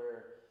 right?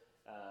 Where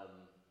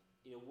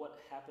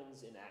what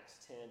happens in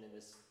Acts 10 in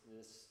this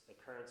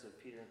occurrence of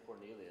Peter and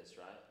Cornelius,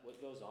 right?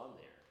 What goes on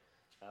there?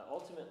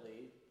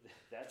 Ultimately,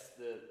 that's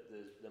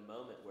the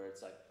moment where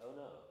it's like, oh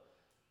no,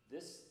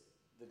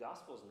 the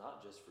gospel is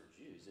not just for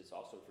Jews; it's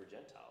also for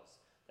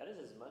Gentiles. That is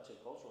as much a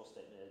cultural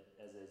statement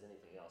as it is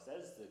anything else. That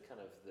is the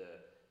kind of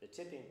the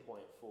tipping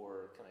point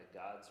for kind of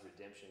God's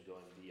redemption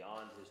going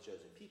beyond His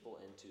chosen people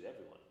into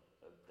everyone,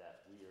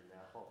 that we are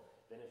now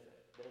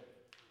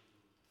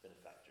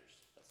benefactors.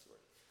 That's the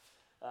word.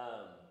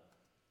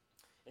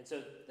 And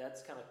so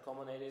that's kind of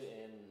culminated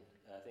in,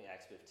 I think,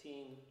 Acts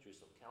 15,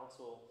 Jerusalem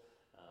Council.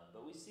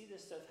 But we see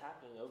this stuff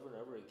happening over and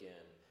over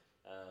again.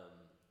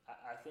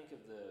 I think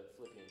of the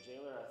Philippian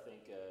jailer. I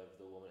think of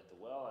the woman at the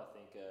well. I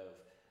think of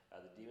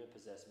the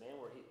demon-possessed man,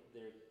 where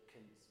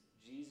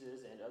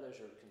Jesus and others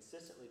are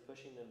consistently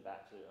pushing them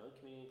back to their own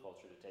community and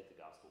culture to take the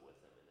gospel with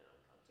them in their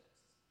own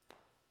contexts.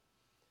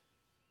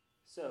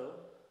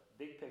 So,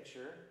 big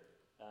picture,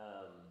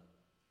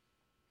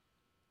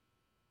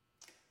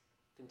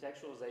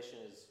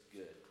 contextualization is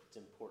good. It's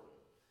important.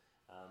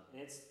 And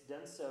it's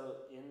done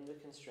so in the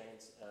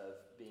constraints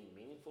of being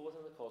meaningful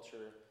within the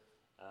culture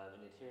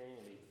and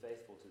adhering and being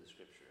faithful to the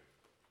scripture.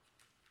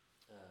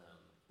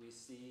 We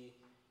see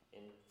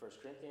in 1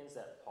 Corinthians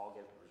that Paul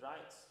gave his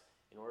rights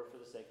in order for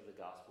the sake of the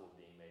gospel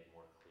being made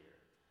more clear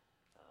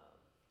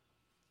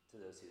to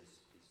those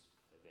he's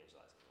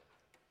evangelizing with.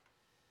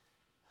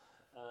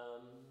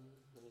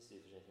 Let me see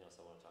if there's anything else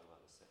I want to talk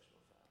about in this section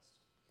real fast.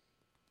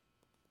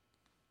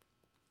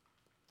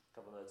 A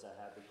couple notes I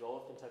have. The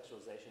goal of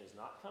contextualization is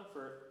not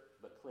comfort,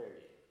 but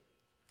clarity.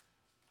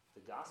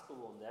 The gospel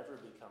will never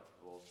be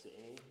comfortable to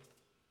any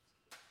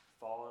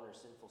fallen or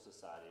sinful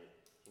society or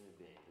human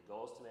being. The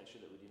goal is to make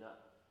sure that we do not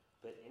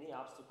put any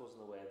obstacles in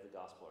the way of the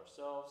gospel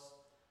ourselves,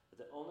 but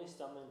the only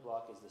stumbling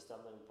block is the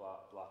stumbling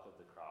block of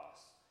the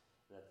cross,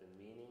 and that the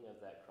meaning of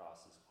that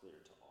cross is clear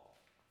to all.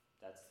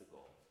 That's the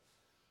goal.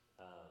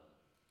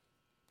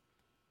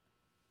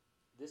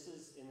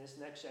 In this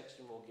next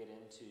section, we'll get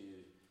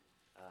into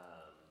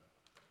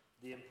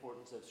the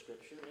importance of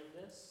Scripture in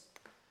this,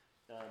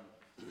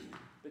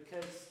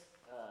 because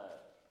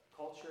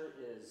culture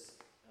is,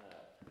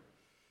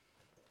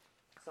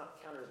 it's not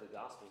counter to the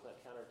gospel, it's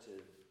not counter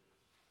to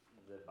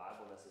the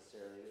Bible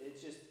necessarily.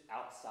 It's just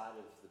outside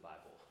of the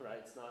Bible, right?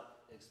 It's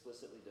not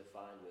explicitly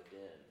defined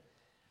within.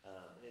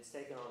 And it's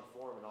taken on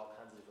form in all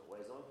kinds of different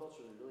ways. The only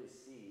culture we really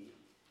see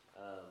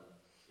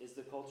is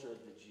the culture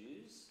of the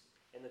Jews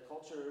and the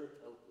culture,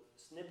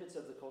 snippets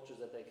of the cultures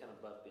that they kind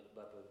of butt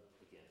up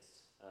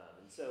against.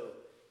 And so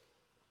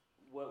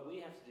what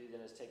we have to do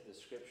then is take the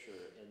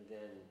scripture and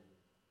then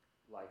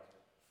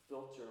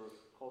filter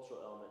cultural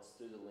elements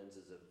through the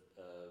lenses of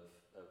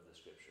the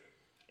scripture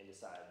and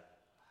decide,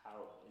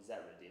 how is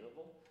that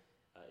redeemable?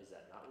 Is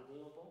that not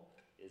redeemable?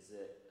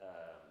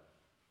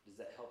 Does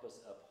that help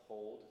us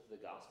uphold the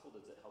gospel?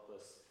 Does it help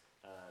us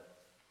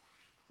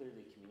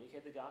clearly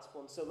communicate the gospel?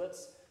 And so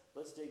let's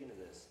dig into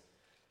this.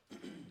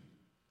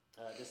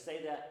 To say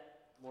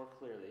that more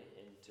clearly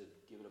and to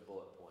give it a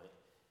bullet point,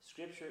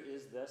 Scripture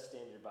is the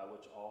standard by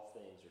which all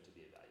things are to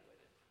be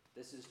evaluated.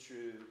 This is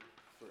true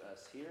for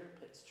us here.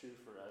 It's true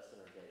for us in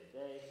our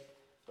day-to-day,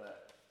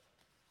 but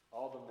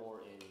all the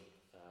more in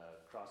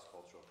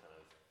cross-cultural kind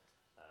of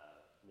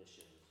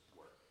mission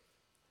work.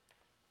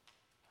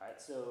 All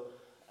right, so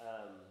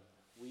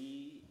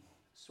we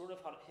sort of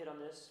hit on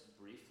this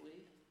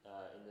briefly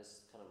in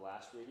this kind of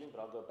last reading, but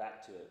I'll go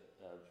back to it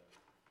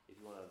if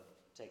you want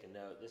to take a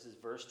note. This is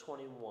verse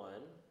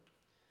 21.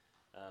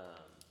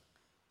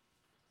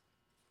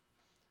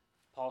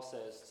 Paul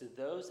says, "To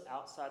those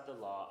outside the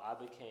law, I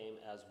became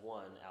as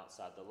one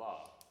outside the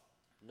law,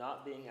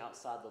 not being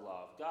outside the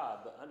law of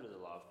God, but under the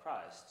law of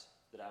Christ,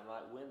 that I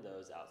might win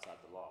those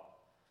outside the law."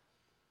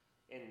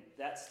 And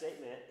that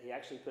statement, he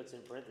actually puts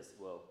in parentheses,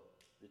 well,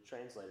 the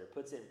translator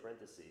puts in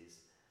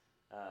parentheses,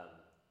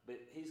 but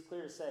he's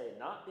clear to say,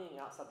 not being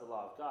outside the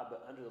law of God,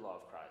 but under the law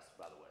of Christ,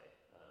 by the way.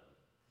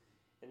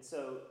 And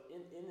so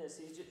in this,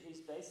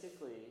 he's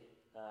basically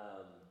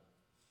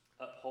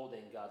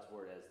upholding God's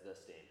word as the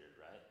standard,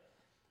 right?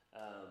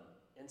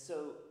 And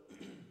so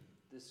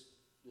the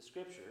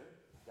scripture,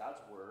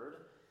 God's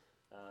word,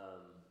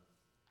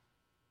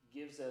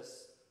 gives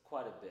us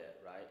quite a bit,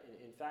 right?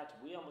 In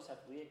fact, we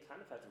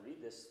kind of have to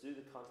read this through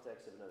the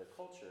context of another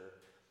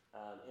culture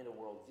in a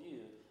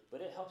worldview,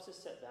 but it helps us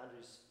set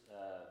boundaries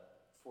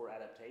for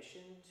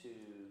adaptation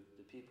to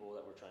the people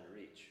that we're trying to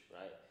reach,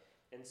 right?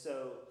 And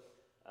so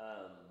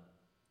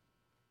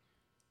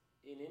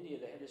in India,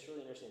 they had this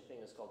really interesting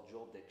thing. It's called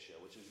Jal Diksha,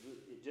 it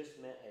just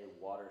meant a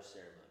water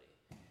ceremony.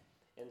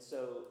 And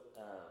so,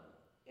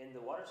 and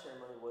the water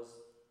ceremony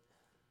was,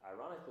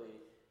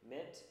 ironically,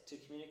 meant to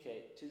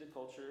communicate to the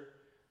culture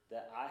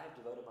that I have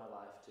devoted my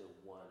life to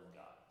one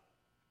God.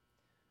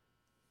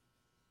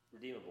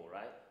 Redeemable,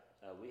 right?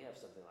 We have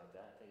something like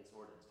that. I think it's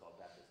ordinance called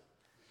baptism.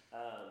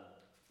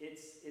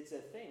 It's a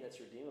thing that's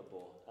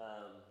redeemable.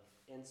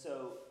 And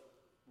so,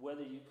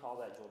 whether you call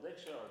that Jal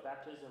Diksha or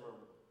baptism, or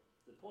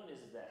the point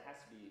is that it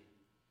has to be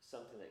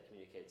something that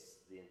communicates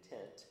the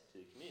intent to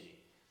the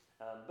community.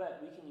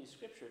 But we can use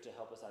Scripture to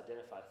help us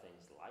identify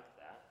things like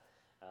that.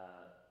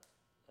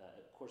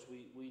 Of course,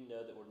 we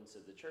know the ordinance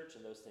of the church,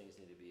 and those things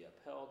need to be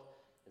upheld.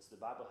 And so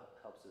the Bible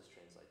helps us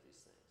translate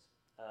these things.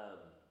 I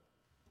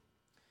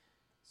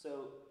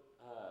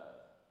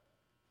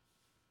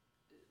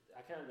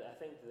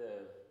think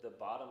the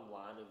bottom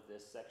line of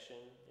this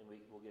section, and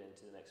we'll get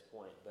into the next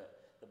point,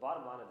 but the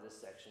bottom line of this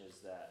section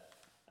is that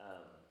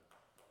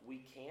we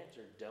can't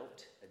or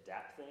don't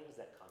adapt things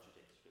that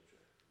contradict Scripture.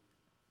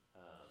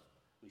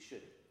 We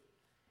shouldn't.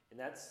 And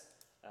that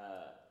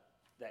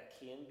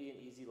can be an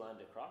easy line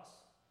to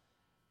cross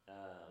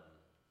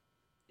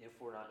if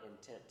we're not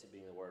intent to be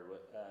in the Word.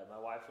 My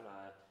wife and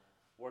I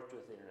worked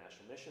with the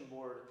International Mission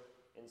Board,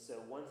 and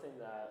so one thing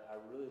that I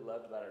really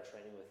loved about our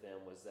training with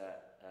them was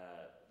that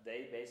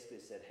they basically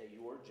said, hey,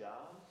 your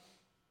job,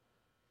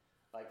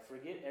 like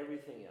forget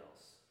everything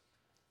else.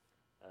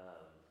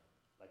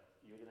 Like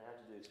you're going to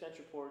have to do expense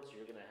reports,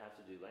 you're going to have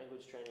to do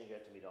language training, you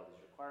have to meet all these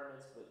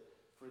requirements, but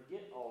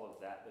forget all of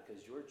that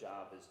because your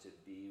job is to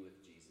be with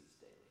Jesus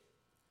daily.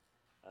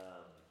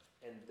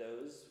 And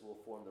those will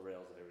form the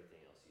rails of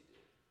everything else you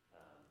do.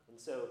 And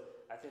so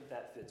I think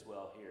that fits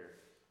well here.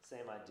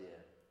 Same idea.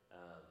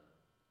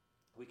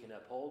 We can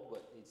uphold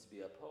what needs to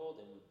be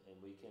upheld, and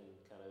we can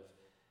kind of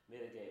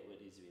mitigate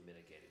what needs to be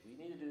mitigated. We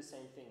need to do the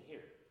same thing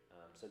here.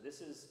 So this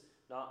is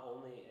not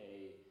only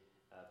a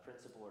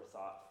principle or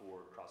thought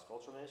for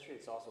cross-cultural ministry,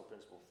 it's also a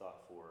principle of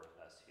thought for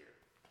us here.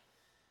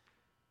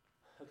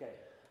 Okay,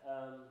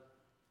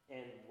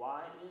 and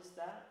why is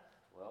that?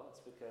 Well, it's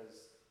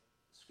because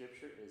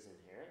Scripture is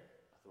inherent,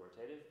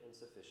 authoritative, and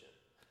sufficient.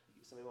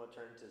 Somebody want to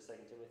turn to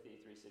 2 Timothy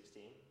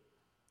 3:16?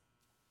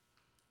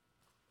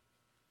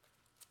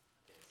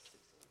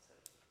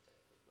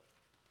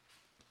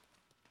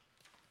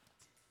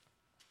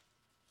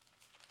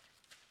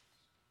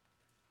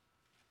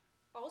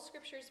 All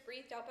Scripture is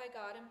breathed out by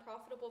God and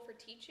profitable for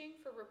teaching,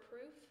 for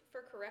reproof,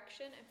 for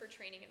correction, and for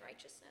training in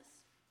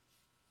righteousness.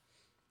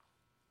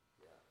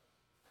 Yeah.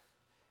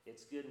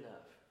 It's good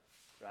enough,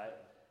 right?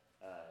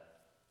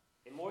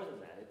 And more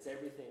than that, it's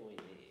everything we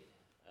need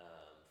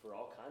for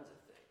all kinds of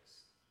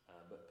things,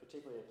 but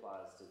particularly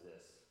applies to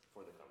this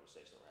for the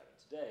conversation that we're having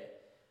today.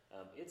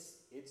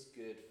 It's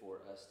good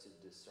for us to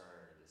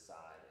discern,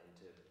 decide, and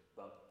to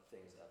bump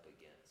things up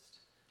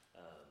against.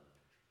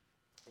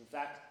 In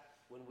fact,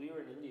 when we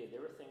were in India, there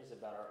were things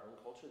about our own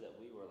culture that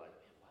we were like,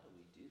 man, why do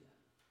we do that?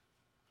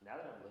 Now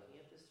that I'm looking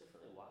at this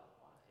differently, why?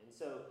 And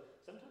so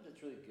sometimes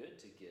it's really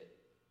good to get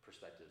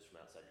perspectives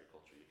from outside your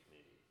culture, your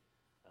community.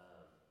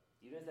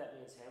 Even if that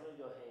means, hey, I'm going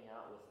to go hang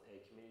out with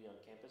a community on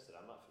campus that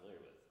I'm not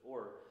familiar with.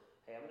 Or,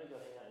 hey, I'm going to go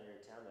hang out in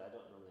a town that I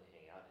don't normally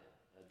hang out in,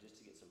 just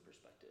to get some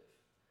perspective.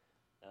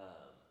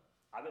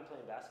 I've been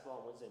playing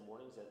basketball on Wednesday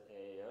mornings at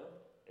AAO.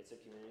 It's a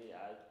community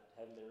I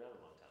haven't been around in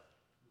a long time.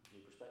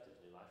 New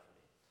perspectives, new life for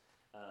me.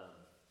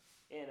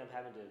 And I'm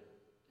having to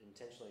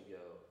intentionally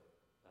go,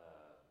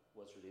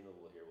 what's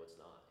redeemable here, what's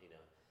not, you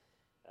know.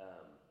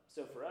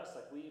 So for us,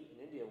 like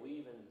in India,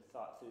 we even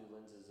thought through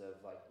lenses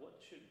of like, what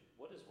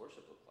does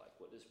worship look like?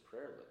 What does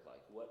prayer look like?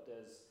 What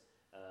does,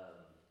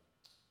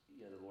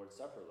 the Lord's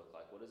Supper look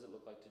like? What does it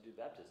look like to do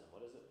baptism?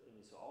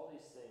 So all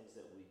these things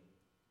that we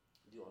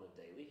do on a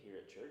daily here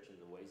at church, and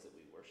the ways that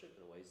we worship,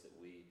 and the ways that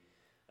we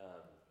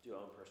do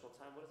our own personal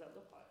time, what does that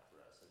look like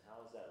for us? And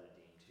how is that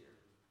redeemed here?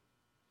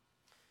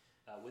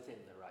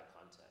 Within the right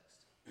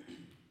context.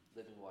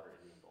 Living water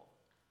Indian bowl.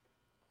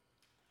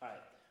 All right,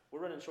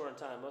 we're running short on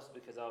time,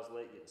 mostly because I was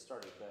late getting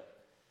started,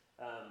 but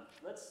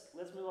let's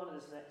move on to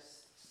this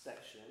next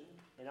section.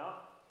 And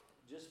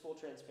just full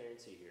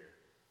transparency here.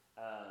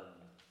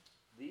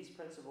 These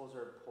principles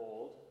are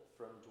pulled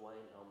from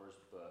Dwayne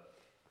Elmer's book,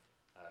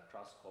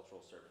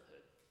 Cross-Cultural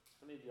Servanthood.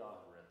 How many of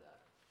y'all have read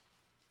that?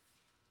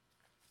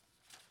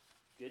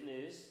 Good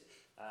news.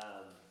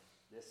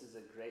 This is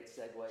a great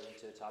segue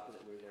into a topic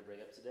that we're going to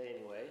bring up today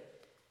anyway.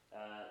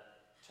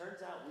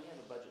 Turns out we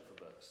have a budget for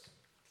books.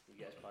 You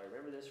guys probably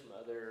remember this from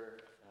other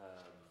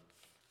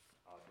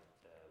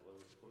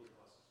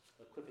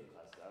equipping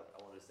classes. I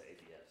wanted to say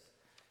ABFs.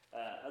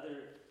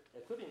 Other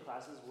equipping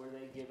classes where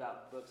they give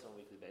out books on a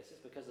weekly basis.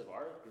 Because of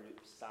our group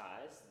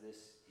size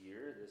this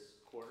year, this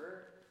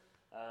quarter,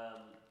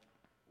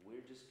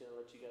 we're just going to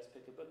let you guys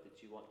pick a book that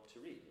you want to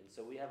read. And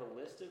so we have a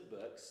list of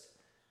books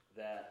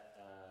that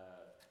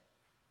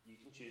you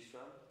can choose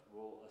from.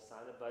 We'll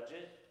assign a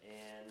budget,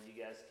 and you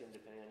guys can,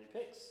 depending on your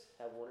picks,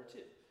 have one or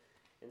two.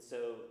 And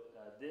so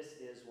this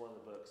is one of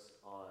the books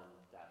on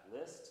that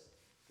list,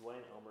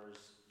 Dwayne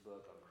Elmer's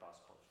book on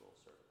cross-cultural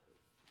servanthood.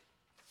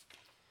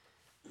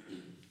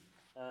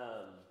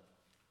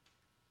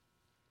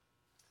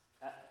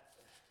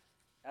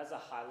 As a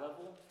high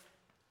level,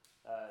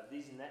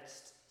 these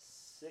next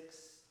 6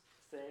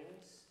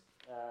 things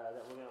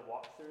that we're going to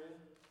walk through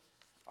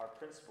are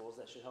principles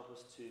that should help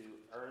us to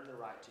earn the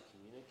right to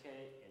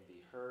communicate and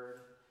be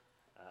heard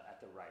at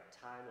the right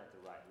time, at the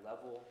right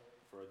level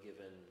for a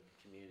given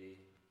community,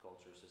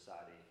 culture,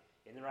 society,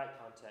 in the right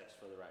context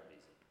for the right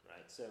reason,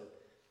 right? So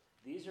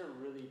these are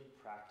really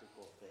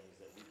practical things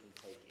that we can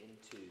take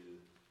into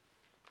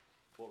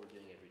what we're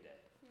doing every day.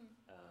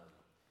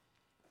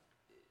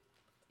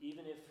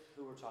 Even if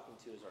who we're talking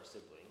to is our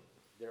sibling,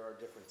 there are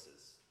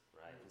differences,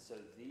 right? And so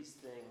these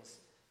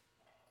things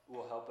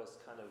will help us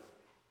kind of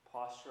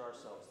posture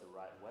ourselves the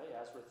right way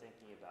as we're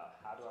thinking about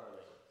how do I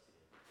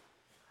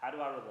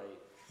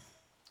relate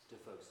to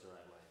folks the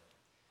right way,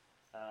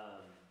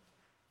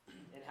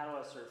 and how do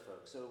I serve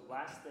folks. So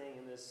last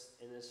thing in this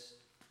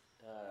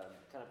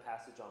kind of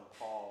passage on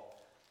Paul,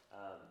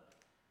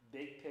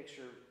 big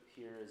picture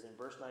here is in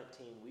verse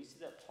 19, we see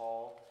that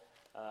Paul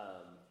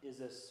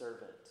is a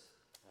servant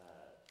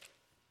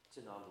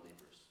to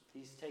non-believers.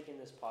 He's taking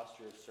this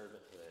posture of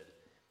servanthood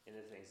in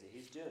the things that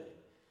he's doing.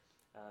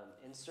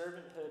 And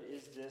servanthood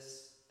is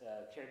this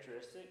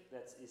characteristic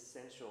that's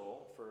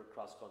essential for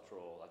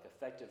cross-cultural, like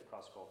effective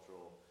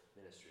cross-cultural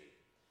ministry.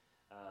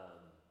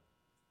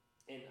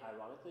 And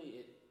ironically,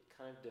 it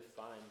kind of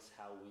defines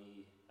how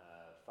we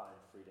find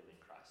freedom in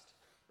Christ,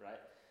 right?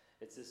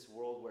 It's this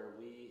world where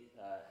we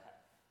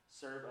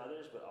serve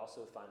others, but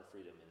also find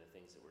freedom in the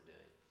things that we're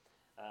doing.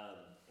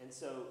 And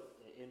so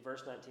in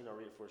verse 19, I'll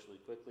read it for us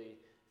really quickly.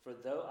 For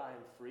though I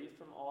am free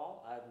from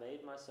all, I have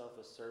made myself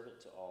a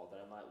servant to all, that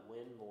I might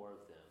win more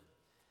of them.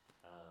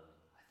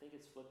 I think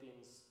it's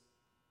Philippians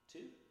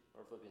 2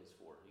 or Philippians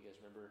 4. You guys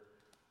remember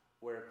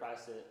where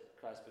Christ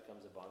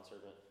becomes a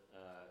bondservant?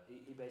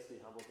 He basically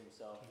humbled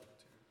himself.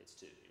 It's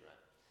 2, you're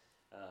right.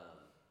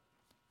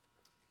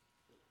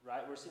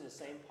 Right, we're seeing the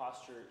same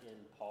posture in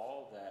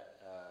Paul that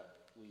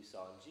we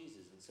saw in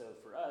Jesus. And so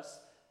for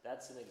us,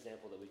 that's an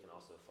example that we can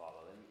also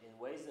follow. And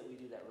ways that we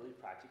do that really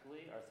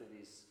practically are through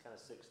these kind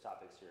of 6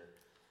 topics here.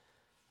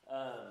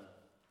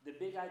 The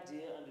big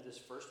idea under this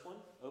first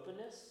one,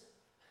 openness,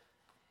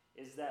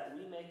 is that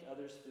we make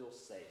others feel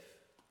safe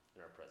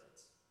in our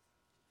presence.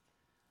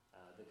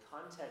 The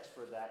context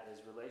for that is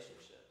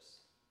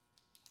relationships.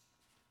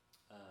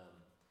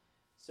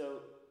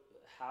 So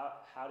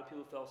how do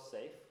people feel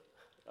safe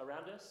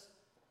around us?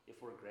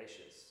 If we're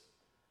gracious,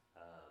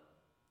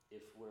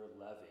 if we're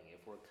loving,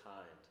 if we're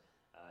kind,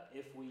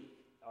 if we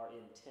are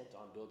intent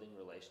on building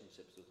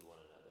relationships with one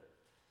another.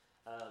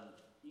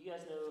 You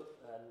guys know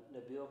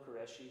Nabil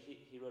Qureshi?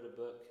 He wrote a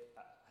book,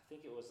 I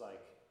think it was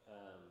like,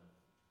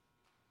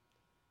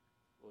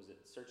 what was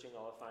it? Searching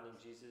Olive, Finding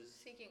Jesus?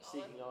 Seeking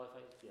Olive.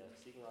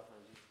 Seeking Olive,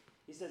 Finding Jesus.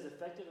 He says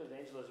effective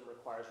evangelism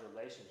requires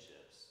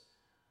relationships.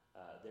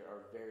 There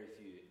are very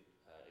few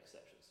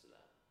exceptions to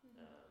that.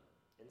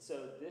 And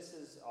so this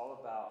is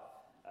all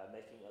about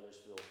making others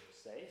feel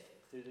safe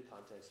through the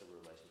context of a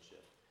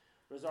relationship.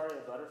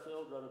 Rosaria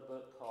Butterfield wrote a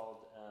book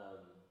called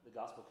The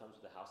Gospel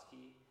Comes with a House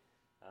Key.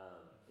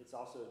 It's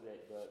also a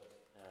great book.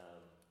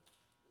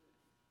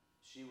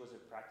 She was a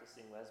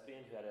practicing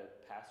lesbian who had a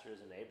pastor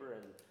as a neighbor,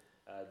 and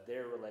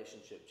their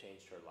relationship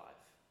changed her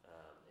life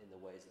in the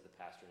ways that the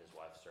pastor and his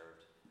wife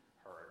served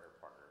her and her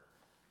partner.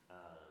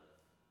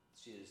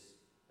 She is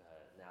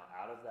now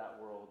out of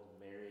that world,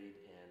 married,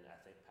 and I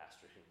think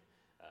pastoring.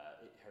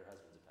 Her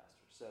husband's a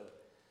pastor. So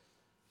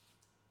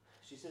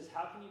she says,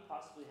 how can you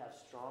possibly have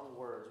strong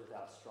words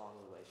without strong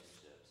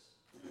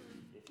relationships?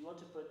 If you want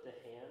to put the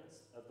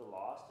hands of the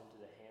lost into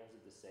the hands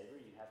of the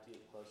Savior, you have to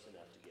get close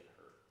enough to get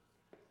hurt.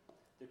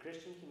 The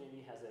Christian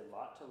community has a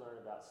lot to learn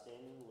about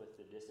standing with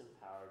the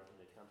disempowered and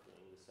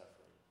accompanying the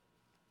suffering.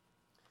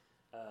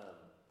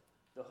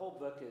 The whole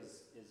book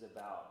is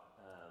about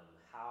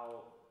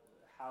how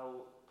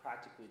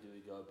practically do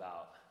we go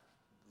about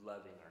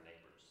loving our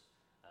neighbors,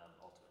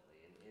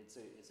 ultimately. And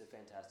it's a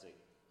fantastic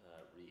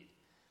read.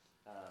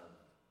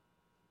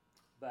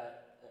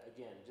 But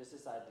again, just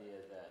this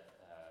idea that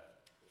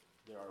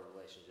there are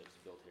relationships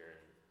built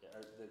here,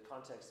 and the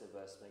context of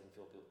us making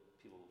people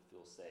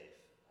feel safe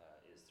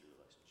is through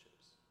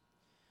relationships.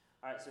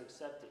 All right, so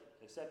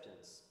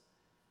acceptance.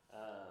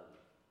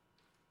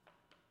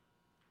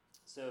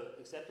 So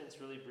acceptance,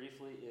 really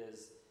briefly,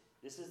 is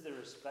the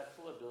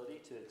respectful ability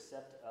to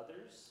accept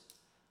others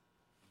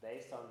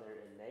based on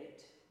their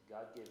innate,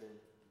 God-given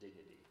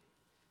dignity.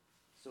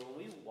 So when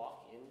we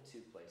walk into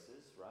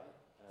places, right,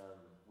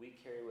 we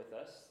carry with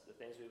us the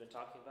things we've been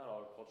talking about,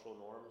 all our cultural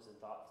norms and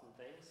thoughts and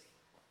things.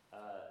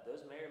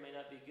 Those may or may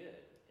not be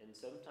good. And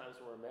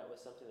sometimes when we're met with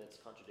something that's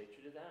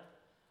contradictory to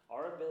that,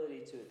 our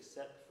ability to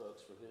accept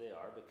folks for who they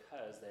are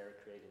because they are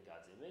created in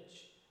God's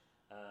image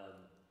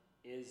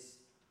is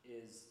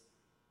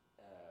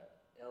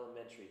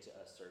elementary to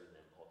us serving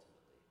them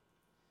ultimately.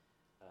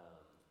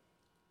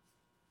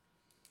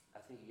 I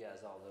think you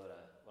guys all know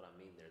what I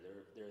mean there.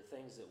 There are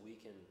things that we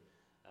can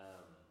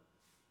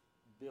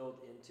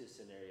build into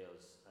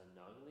scenarios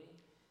unknowingly,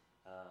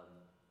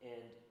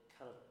 and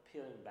kind of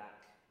peeling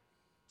back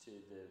to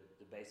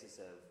the basis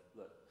of,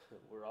 look,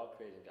 we're all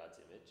created in God's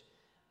image,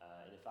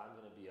 and if I'm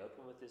going to be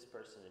open with this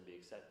person and I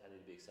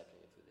need to be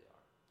accepting of who they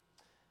are.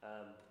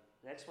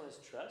 Next one is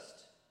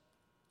trust.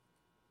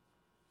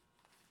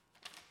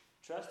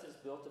 Trust is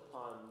built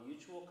upon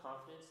mutual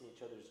confidence in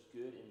each other's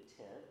good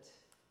intent,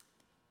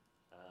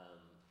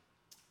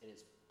 and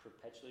it's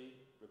perpetually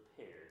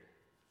repaired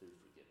through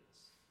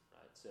forgiveness,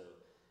 right? So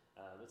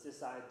it's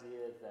this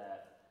idea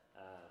that,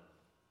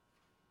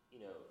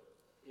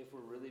 if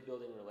we're really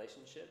building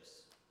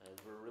relationships, and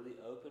if we're really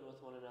open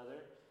with one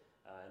another,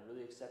 and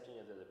really accepting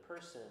of the other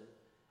person,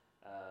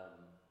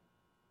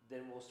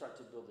 then we'll start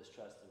to build this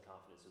trust and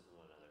confidence with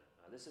one another.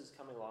 This is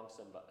coming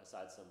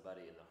alongside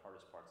somebody in the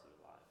hardest parts of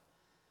their life.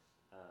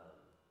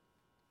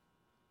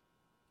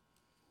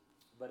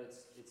 But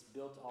it's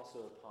built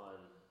also upon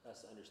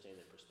us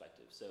understanding their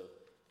perspective. So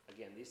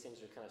again, these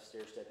things are kind of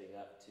stair-stepping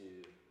up to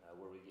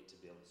where we get to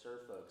be able to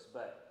serve folks.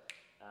 But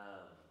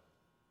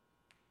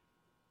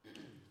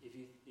if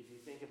you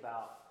think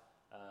about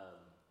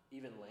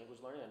even language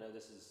learning, I know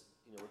this is,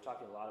 we're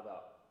talking a lot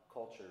about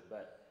culture,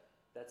 but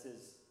that's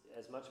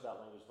as much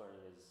about language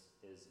learning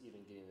as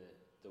even getting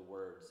the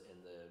words and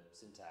the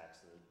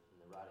syntax and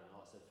the writing and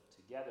all that stuff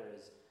together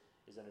is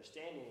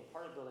understanding. And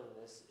part of building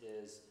this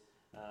is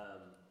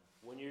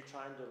when you're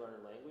trying to learn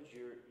a language,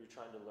 you're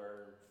trying to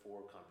learn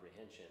for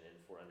comprehension and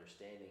for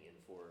understanding and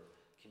for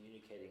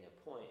communicating a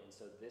point. And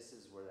so this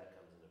is where that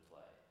comes into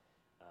play.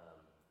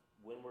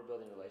 When we're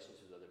building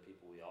relationships with other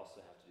people, we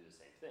also have to do the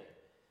same thing.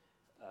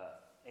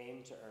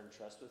 Aim to earn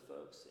trust with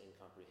folks and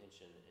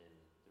comprehension in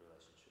the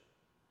relationship.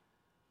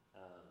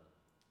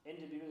 And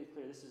to be really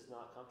clear, this is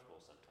not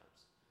comfortable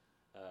sometimes.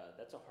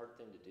 That's a hard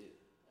thing to do.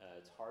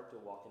 It's hard to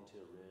walk into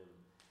a room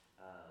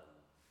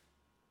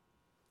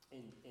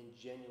and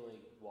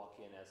genuinely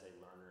walk in as a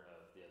learner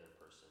of the other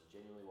person,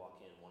 genuinely walk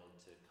in wanting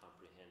to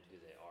comprehend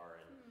who they are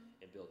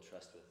and build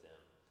trust with them.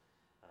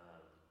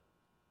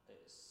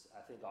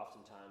 I think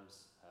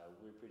oftentimes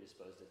we're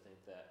predisposed to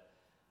think that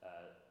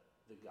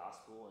the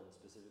gospel and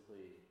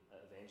specifically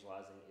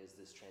evangelizing is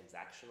this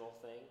transactional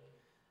thing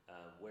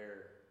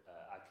where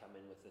I come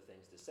in with the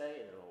things to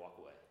say and then I'll walk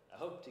away. I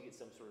hope to get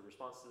some sort of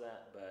response to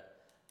that, but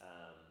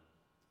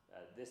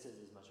this is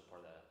as much a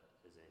part of that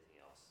as anything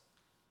else.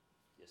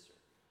 Yes, sir.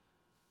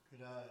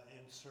 Could I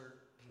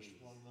insert just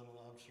Please. one little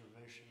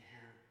observation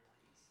here?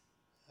 Please.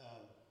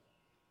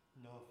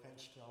 No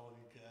offense to all of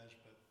you guys,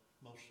 but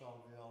most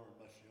all of y'all are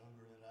much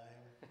younger than I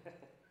am.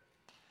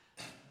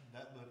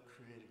 That would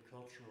create a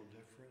cultural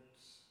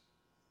difference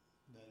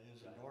that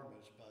is Right.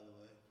 enormous, by the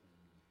way.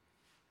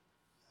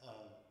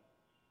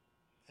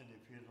 And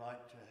if you'd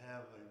like to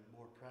have a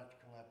more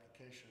practical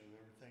application of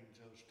everything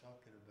Joe's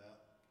talking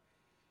about,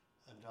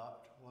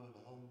 adopt one of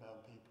the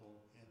homebound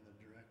people in the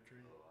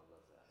directory Oh, I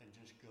love that. and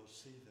just go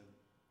see them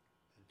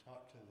and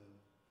talk to them,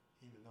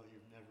 even though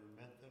you've never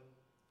met them,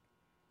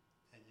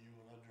 and you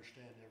will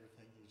understand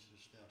everything he's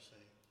just now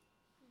saying.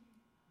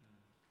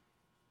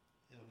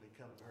 It'll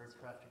become very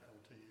practical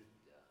to you,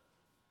 Yeah.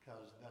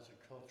 because that's a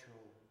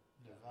cultural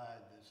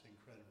divide that's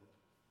incredible.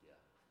 Yeah.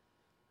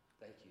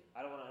 Thank you.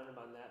 I don't want to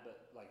undermine that,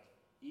 but like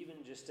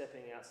even just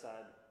stepping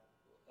outside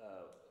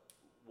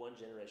one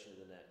generation to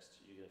the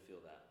next, you're going to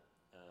feel that.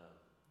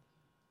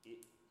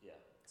 Yeah.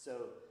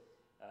 So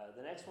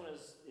the next one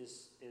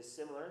is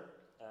similar,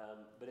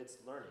 but it's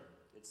learning.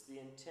 It's the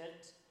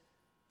intent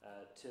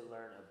to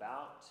learn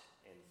about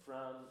and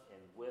from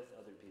and with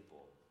other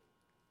people.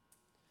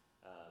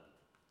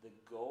 The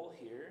goal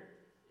here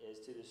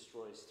is to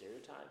destroy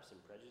stereotypes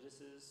and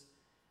prejudices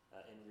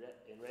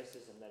and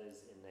racism that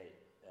is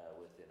innate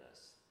within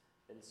us.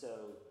 And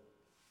so,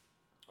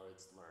 or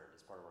it's learned,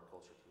 it's part of our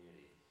culture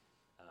community.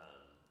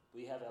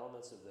 We have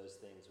elements of those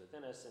things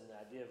within us, and the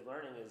idea of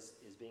learning is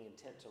being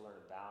intent to learn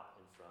about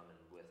and from and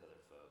with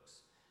other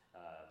folks.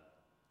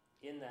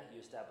 In that, you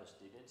establish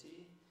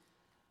dignity.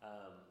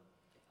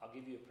 I'll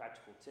give you a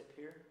practical tip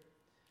here.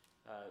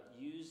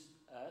 Use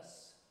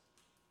us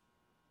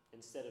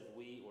instead of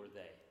we or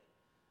they.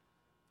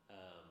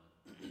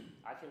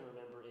 I can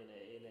remember in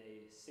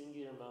a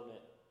singular moment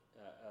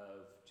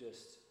of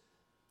just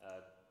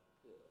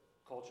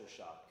culture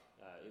shock.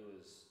 It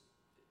was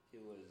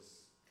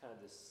kind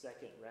of the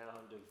second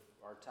round of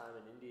our time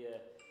in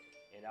India,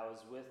 and I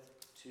was with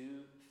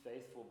two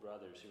faithful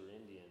brothers who were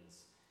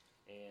Indians,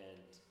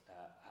 and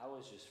I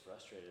was just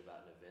frustrated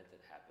about an event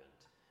that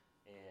happened,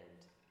 and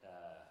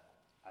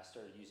I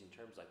started using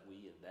terms like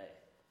we and they.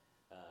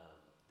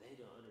 They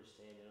don't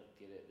understand, they don't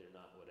get it, they're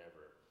not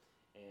whatever.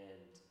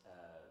 And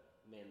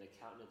man, the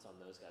countenance on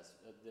those guys,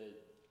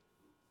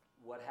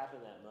 what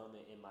happened in that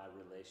moment in my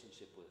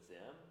relationship with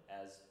them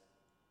as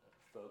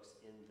folks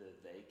in the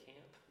they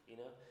camp,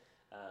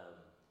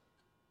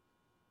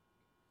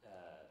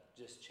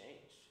 just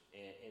changed.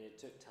 And it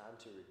took time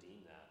to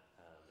redeem that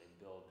and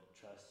build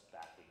trust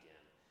back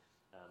again.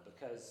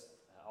 Because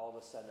all of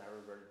a sudden I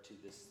reverted to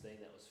this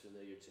thing that was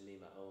familiar to me,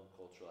 my own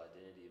cultural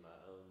identity, my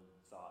own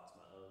thoughts,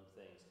 my own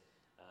things.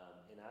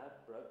 And I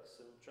broke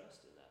some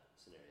trust in that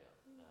scenario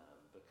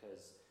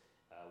because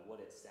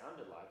what it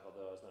sounded like,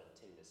 although I was not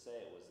intending to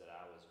say it, was that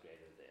I was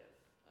greater than,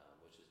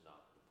 which is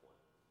not the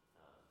point.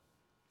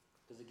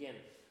 Because again,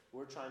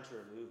 we're trying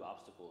to remove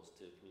obstacles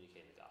to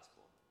communicating the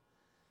gospel.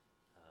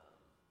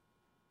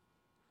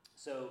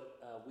 So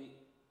we,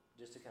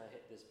 just to kind of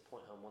hit this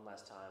point home one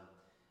last time,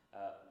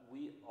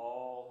 we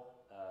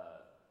all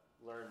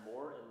learn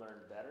more and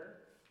learn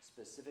better,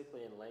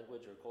 specifically in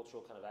language or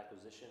cultural kind of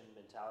acquisition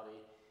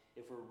mentality,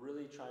 if we're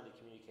really trying to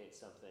communicate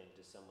something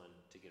to someone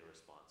to get a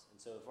response.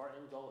 And so if our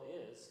end goal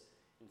is,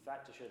 in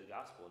fact, to share the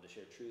gospel and to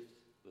share truth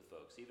with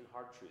folks, even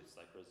hard truths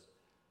like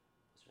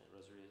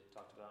Rosary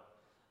talked about,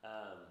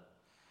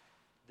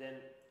 then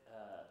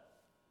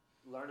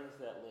learning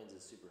through that lens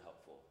is super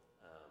helpful.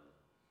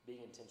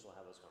 Being intentional to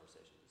have those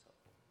conversations is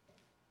helpful.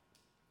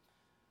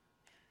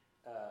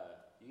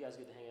 You guys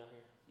get to hang out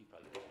here? You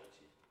probably get to hang out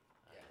too.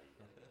 I know you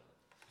gotta go.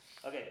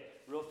 Okay,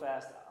 real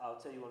fast, I'll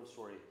tell you one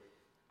story.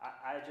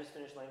 I just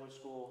finished language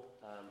school.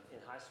 In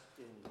high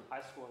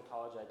school and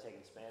college, I'd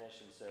taken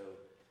Spanish, and so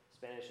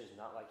Spanish is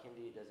not like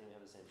Hindi. It doesn't even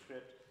have the same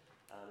script.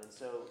 And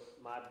so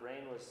my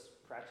brain was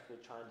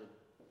practically trying to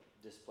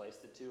displace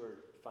the two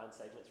or find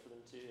segments for them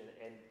too,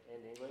 and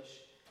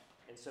English.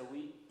 And so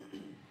we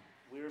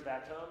were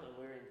back home, and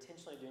we were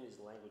intentionally doing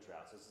these language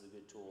routes. This is a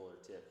good tool or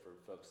tip for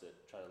folks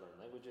that try to learn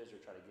languages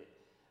or try to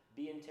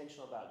be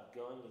intentional about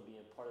going and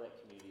being a part of that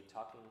community,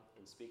 talking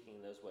and speaking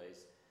in those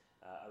ways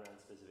around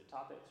specific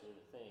topics or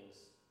different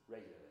things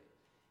regularly.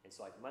 And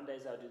so like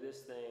Mondays I would do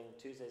this thing,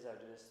 Tuesdays I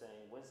would do this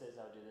thing, Wednesdays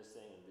I would do this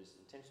thing, and just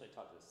intentionally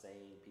talk to the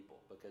same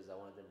people because I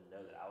wanted them to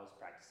know that I was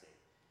practicing.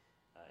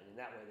 And in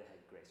that way they had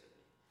grace with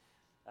me.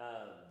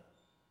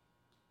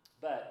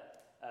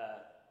 But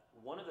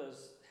one of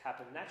those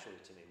happened naturally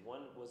to me.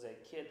 One was a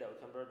kid that would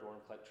come to our door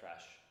and collect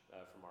trash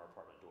from our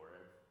apartment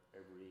door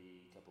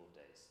every couple of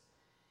days.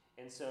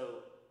 And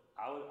so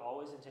I would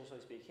always intentionally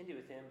speak Hindi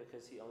with him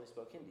because he only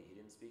spoke Hindi. He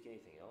didn't speak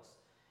anything else.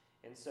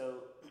 And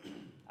so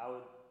I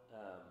would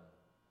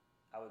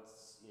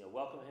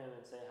welcome him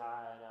and say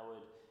hi, and I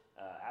would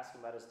ask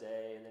him about his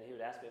day, and then he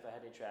would ask me if I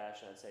had any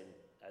trash, and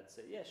I'd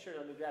say, yeah, sure,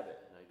 let me grab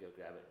it. And I'd go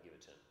grab it and give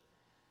it to him.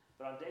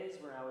 But on days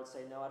when I would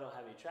say, no, I don't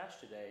have any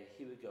trash today,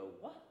 he would go,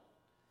 what?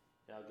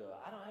 And I would go,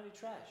 I don't have any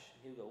trash.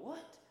 And he would go,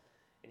 what?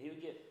 And he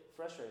would get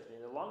frustrated with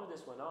me. And the longer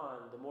this went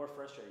on, the more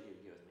frustrated he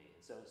would get with me.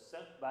 And so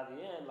by the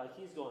end, like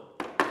he's going,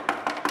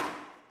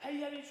 hey,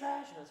 you have any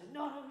trash? And I'd say,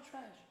 no, I don't have any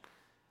trash.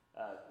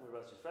 We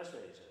were both just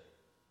frustrated each other.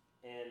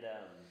 And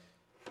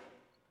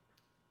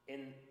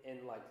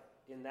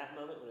in that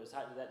moment, when it was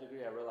heightened to that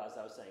degree, I realized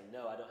I was saying,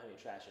 no, I don't have any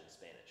trash in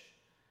Spanish.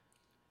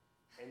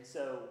 And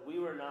so we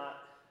were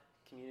not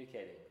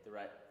communicating the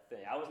right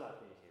thing. I was not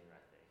communicating the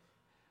right thing.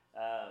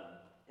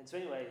 And so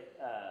anyway,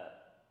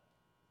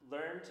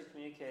 learn to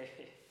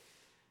communicate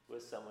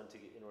with someone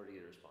in order to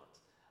get a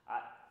response.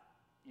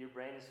 Your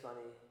brain is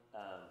funny,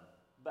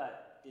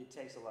 but it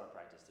takes a lot of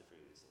practice to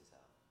figure these things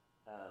out.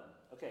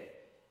 Okay,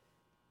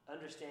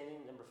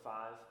 understanding number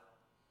 5.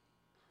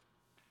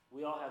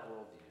 We all have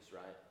worldviews,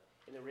 right?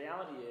 And the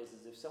reality is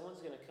if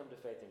someone's going to come to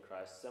faith in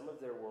Christ, some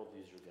of their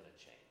worldviews are going to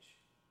change.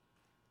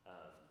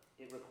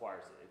 It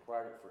requires it. It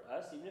required it for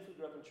us. Even if we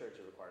grew up in church,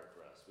 it required it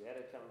for us. We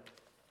had to come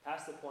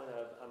past the point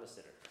of, I'm a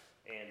sinner.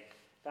 And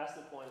past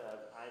the point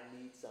of, I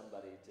need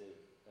somebody to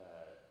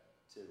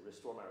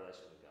restore my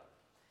relationship with God.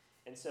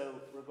 And so,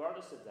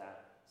 regardless of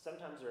that,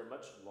 sometimes there are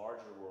much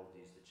larger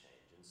worldviews that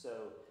change. And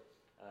so,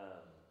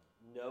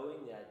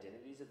 knowing the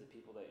identities of the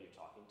people that you're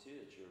talking to,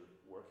 that you're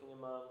working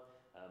among,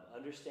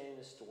 understanding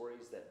the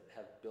stories that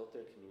have built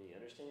their community,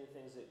 understanding the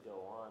things that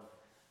go on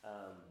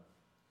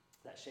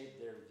that shape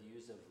their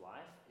views of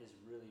life is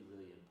really,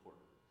 really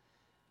important.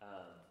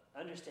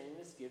 Understanding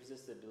this gives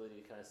us the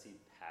ability to kind of see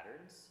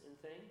patterns in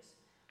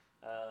things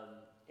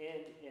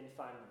and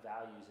find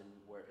values in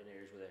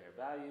areas where they have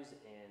values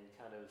and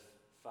kind of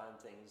find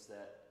things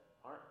that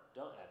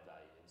don't add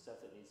value and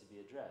stuff that needs to be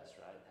addressed,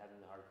 right?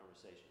 Having the hard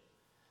conversation.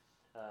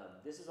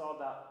 This is all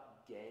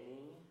about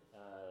gaining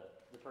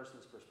the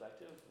person's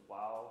perspective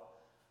while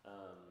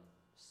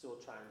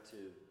still trying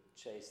to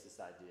chase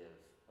this idea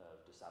of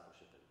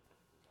discipleship in God.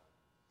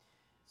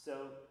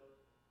 So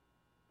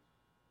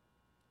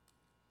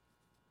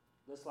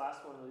this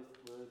last one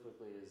really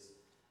quickly is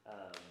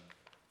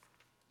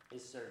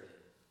serving.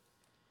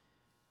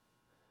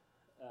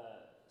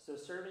 So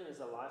serving is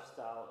a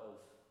lifestyle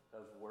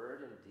of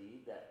word and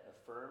deed that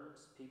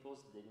affirms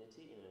people's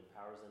dignity and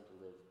empowers them to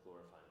live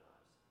glorifying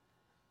lives.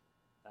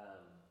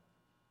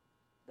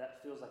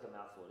 That feels like a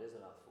mouthful. It is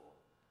a mouthful.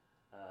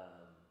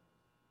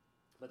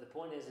 But the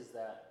point is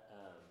that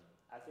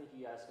I think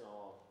you guys can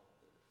all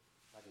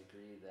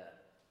agree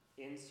that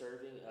in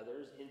serving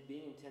others, in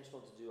being intentional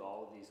to do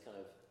all of these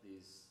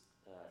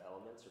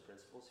elements or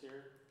principles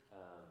here,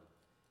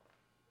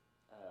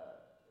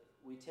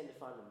 we tend to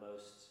find the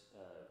most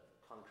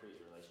concrete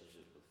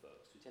relationship with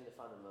folks. We tend to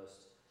find the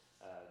most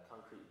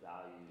concrete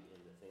value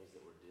in the things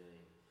that we're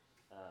doing.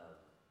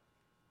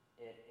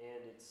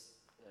 And it's,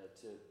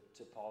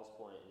 to Paul's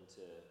point,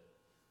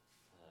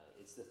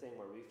 it's the thing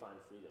where we find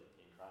freedom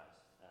in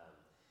Christ.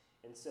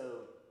 And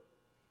so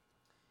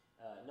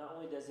not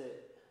only does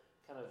it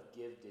kind of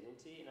give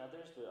dignity in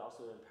others, but it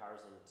also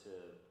empowers them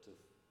to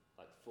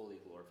fully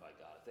glorify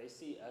God. If they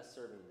see us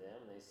serving them,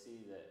 they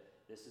see that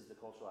this is the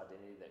cultural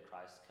identity that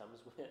Christ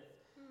comes with,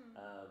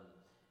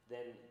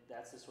 then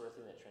that's the sort of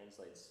thing that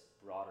translates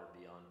broader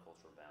beyond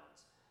cultural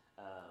bounds.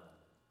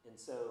 And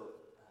so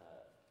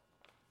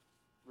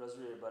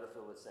Rosaria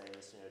Butterfield would say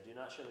this, do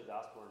not share the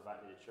gospel or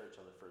invite me to church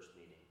on the first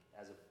meeting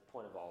as a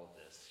point of all of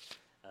this.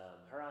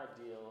 Her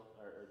ideal,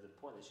 or the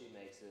point that she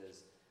makes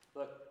is,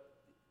 look,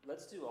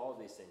 let's do all of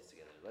these things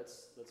together.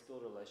 Let's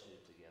build a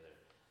relationship together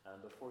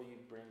before you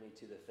bring me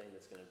to the thing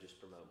that's going to just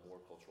promote more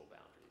cultural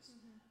boundaries,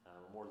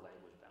 more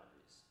language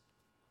boundaries.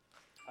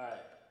 All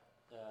right,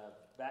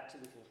 back to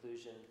the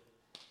conclusion.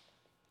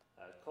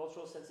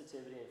 Cultural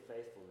sensitivity and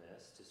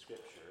faithfulness to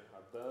Scripture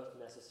are both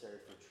necessary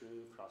for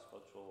true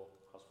cross-cultural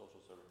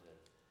servanthood.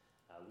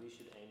 We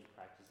should aim to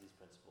practice these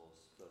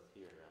principles both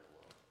here and around the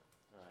world.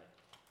 All right.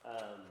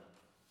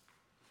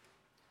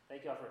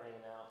 Thank y'all for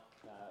hanging out.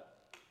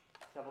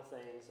 A couple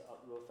things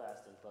real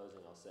fast in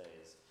closing I'll say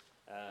is,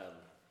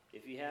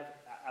 if you have,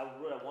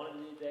 what I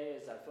wanted to do today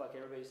is I feel like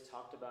everybody's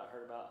talked about,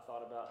 heard about,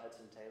 thought about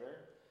Hudson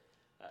Taylor.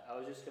 I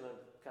was just going to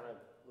kind of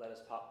let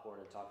us popcorn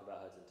and talk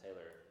about Hudson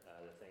Taylor,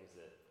 the things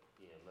that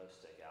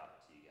most stick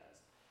out to you guys.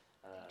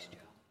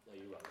 No,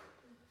 you're welcome.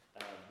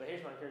 But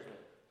here's my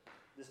encouragement.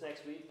 This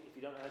next week, if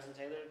you don't know Hudson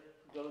Taylor,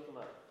 go look him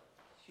up.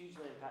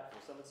 Hugely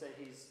impactful. Some would say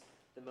he's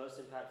the most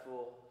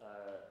impactful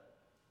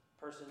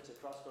person to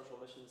cross-cultural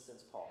missions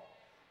since Paul.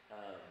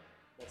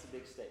 That's a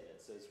big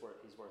statement, so he's worth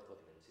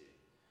looking into.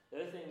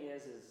 The other thing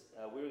is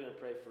we were going to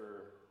pray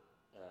for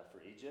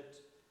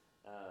Egypt,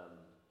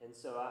 and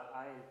so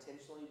I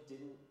intentionally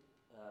didn't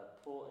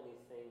pull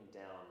anything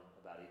down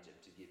about Egypt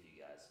to give you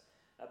guys,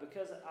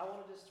 because I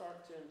wanted to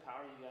start to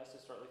empower you guys to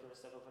start looking to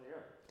step up on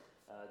your own.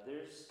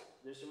 There's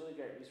some really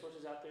great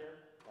resources out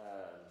there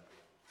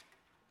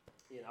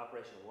in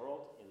Operation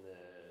World,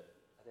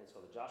 I think it's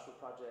called the Joshua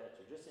Project,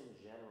 or just in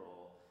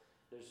general.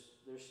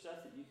 There's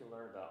stuff that you can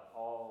learn about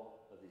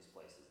all of these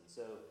places. And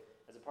so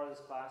as a part of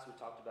this class, we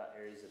talked about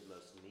areas of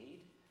most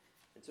need.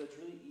 And so it's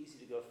really easy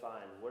to go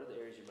find what are the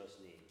areas you most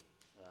need.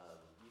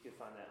 You can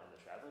find that on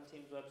the traveling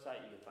team's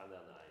website. You can find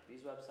that on the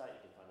IAB's website.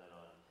 You can find that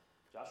on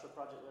Joshua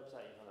Project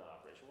website. You can find that on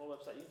Operation World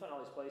website. You can find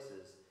all these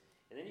places.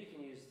 And then you can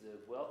use the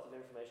wealth of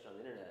information on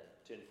the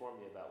internet to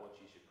inform you about what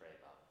you should pray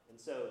about. And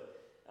so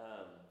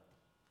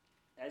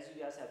as you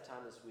guys have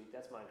time this week,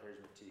 that's my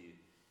encouragement to you.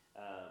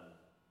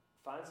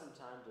 Find some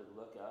time to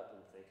look up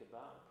and think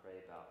about and pray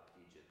about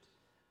Egypt.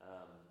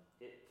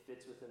 It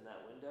fits within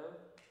that window.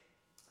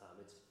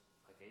 It's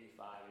like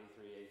 85%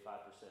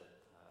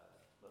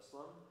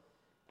 Muslim,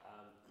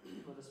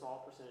 with a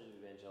small percentage of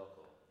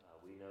evangelical.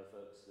 We know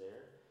folks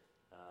there.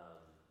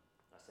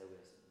 I say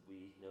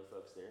we know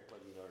folks there,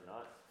 whether you know or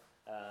not.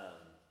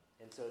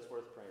 And so it's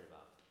worth praying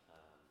about.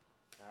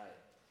 All right.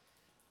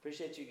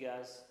 Appreciate you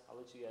guys. I'll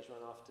let you guys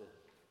run off to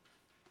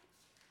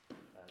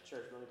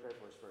church. Let me pray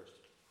for us first.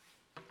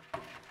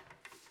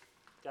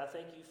 God,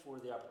 thank you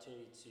for the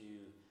opportunity to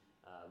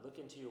look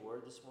into your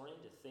word this morning,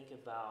 to think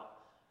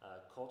about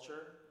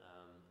culture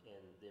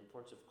and the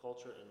importance of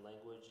culture and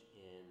language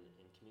in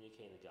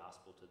communicating the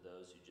gospel to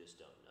those who just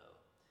don't know.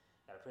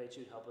 God, I pray that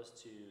you would help us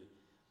to,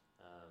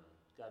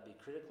 God, be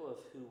critical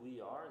of who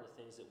we are and the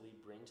things that we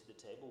bring to the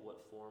table,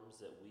 what forms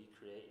that we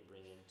create and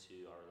bring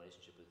into our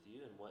relationship with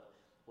you, and what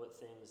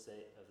things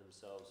they of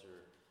themselves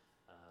are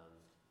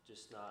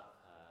just not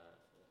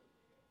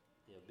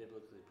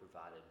biblically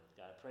provided.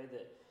 God, I pray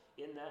that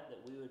in that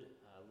we would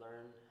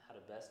learn how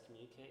to best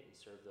communicate and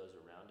serve those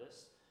around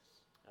us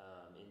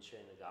in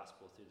sharing the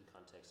gospel through the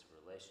context of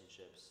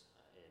relationships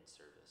and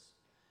service.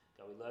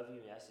 God, we love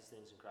you. We ask these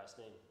things in Christ's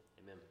name.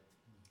 Amen.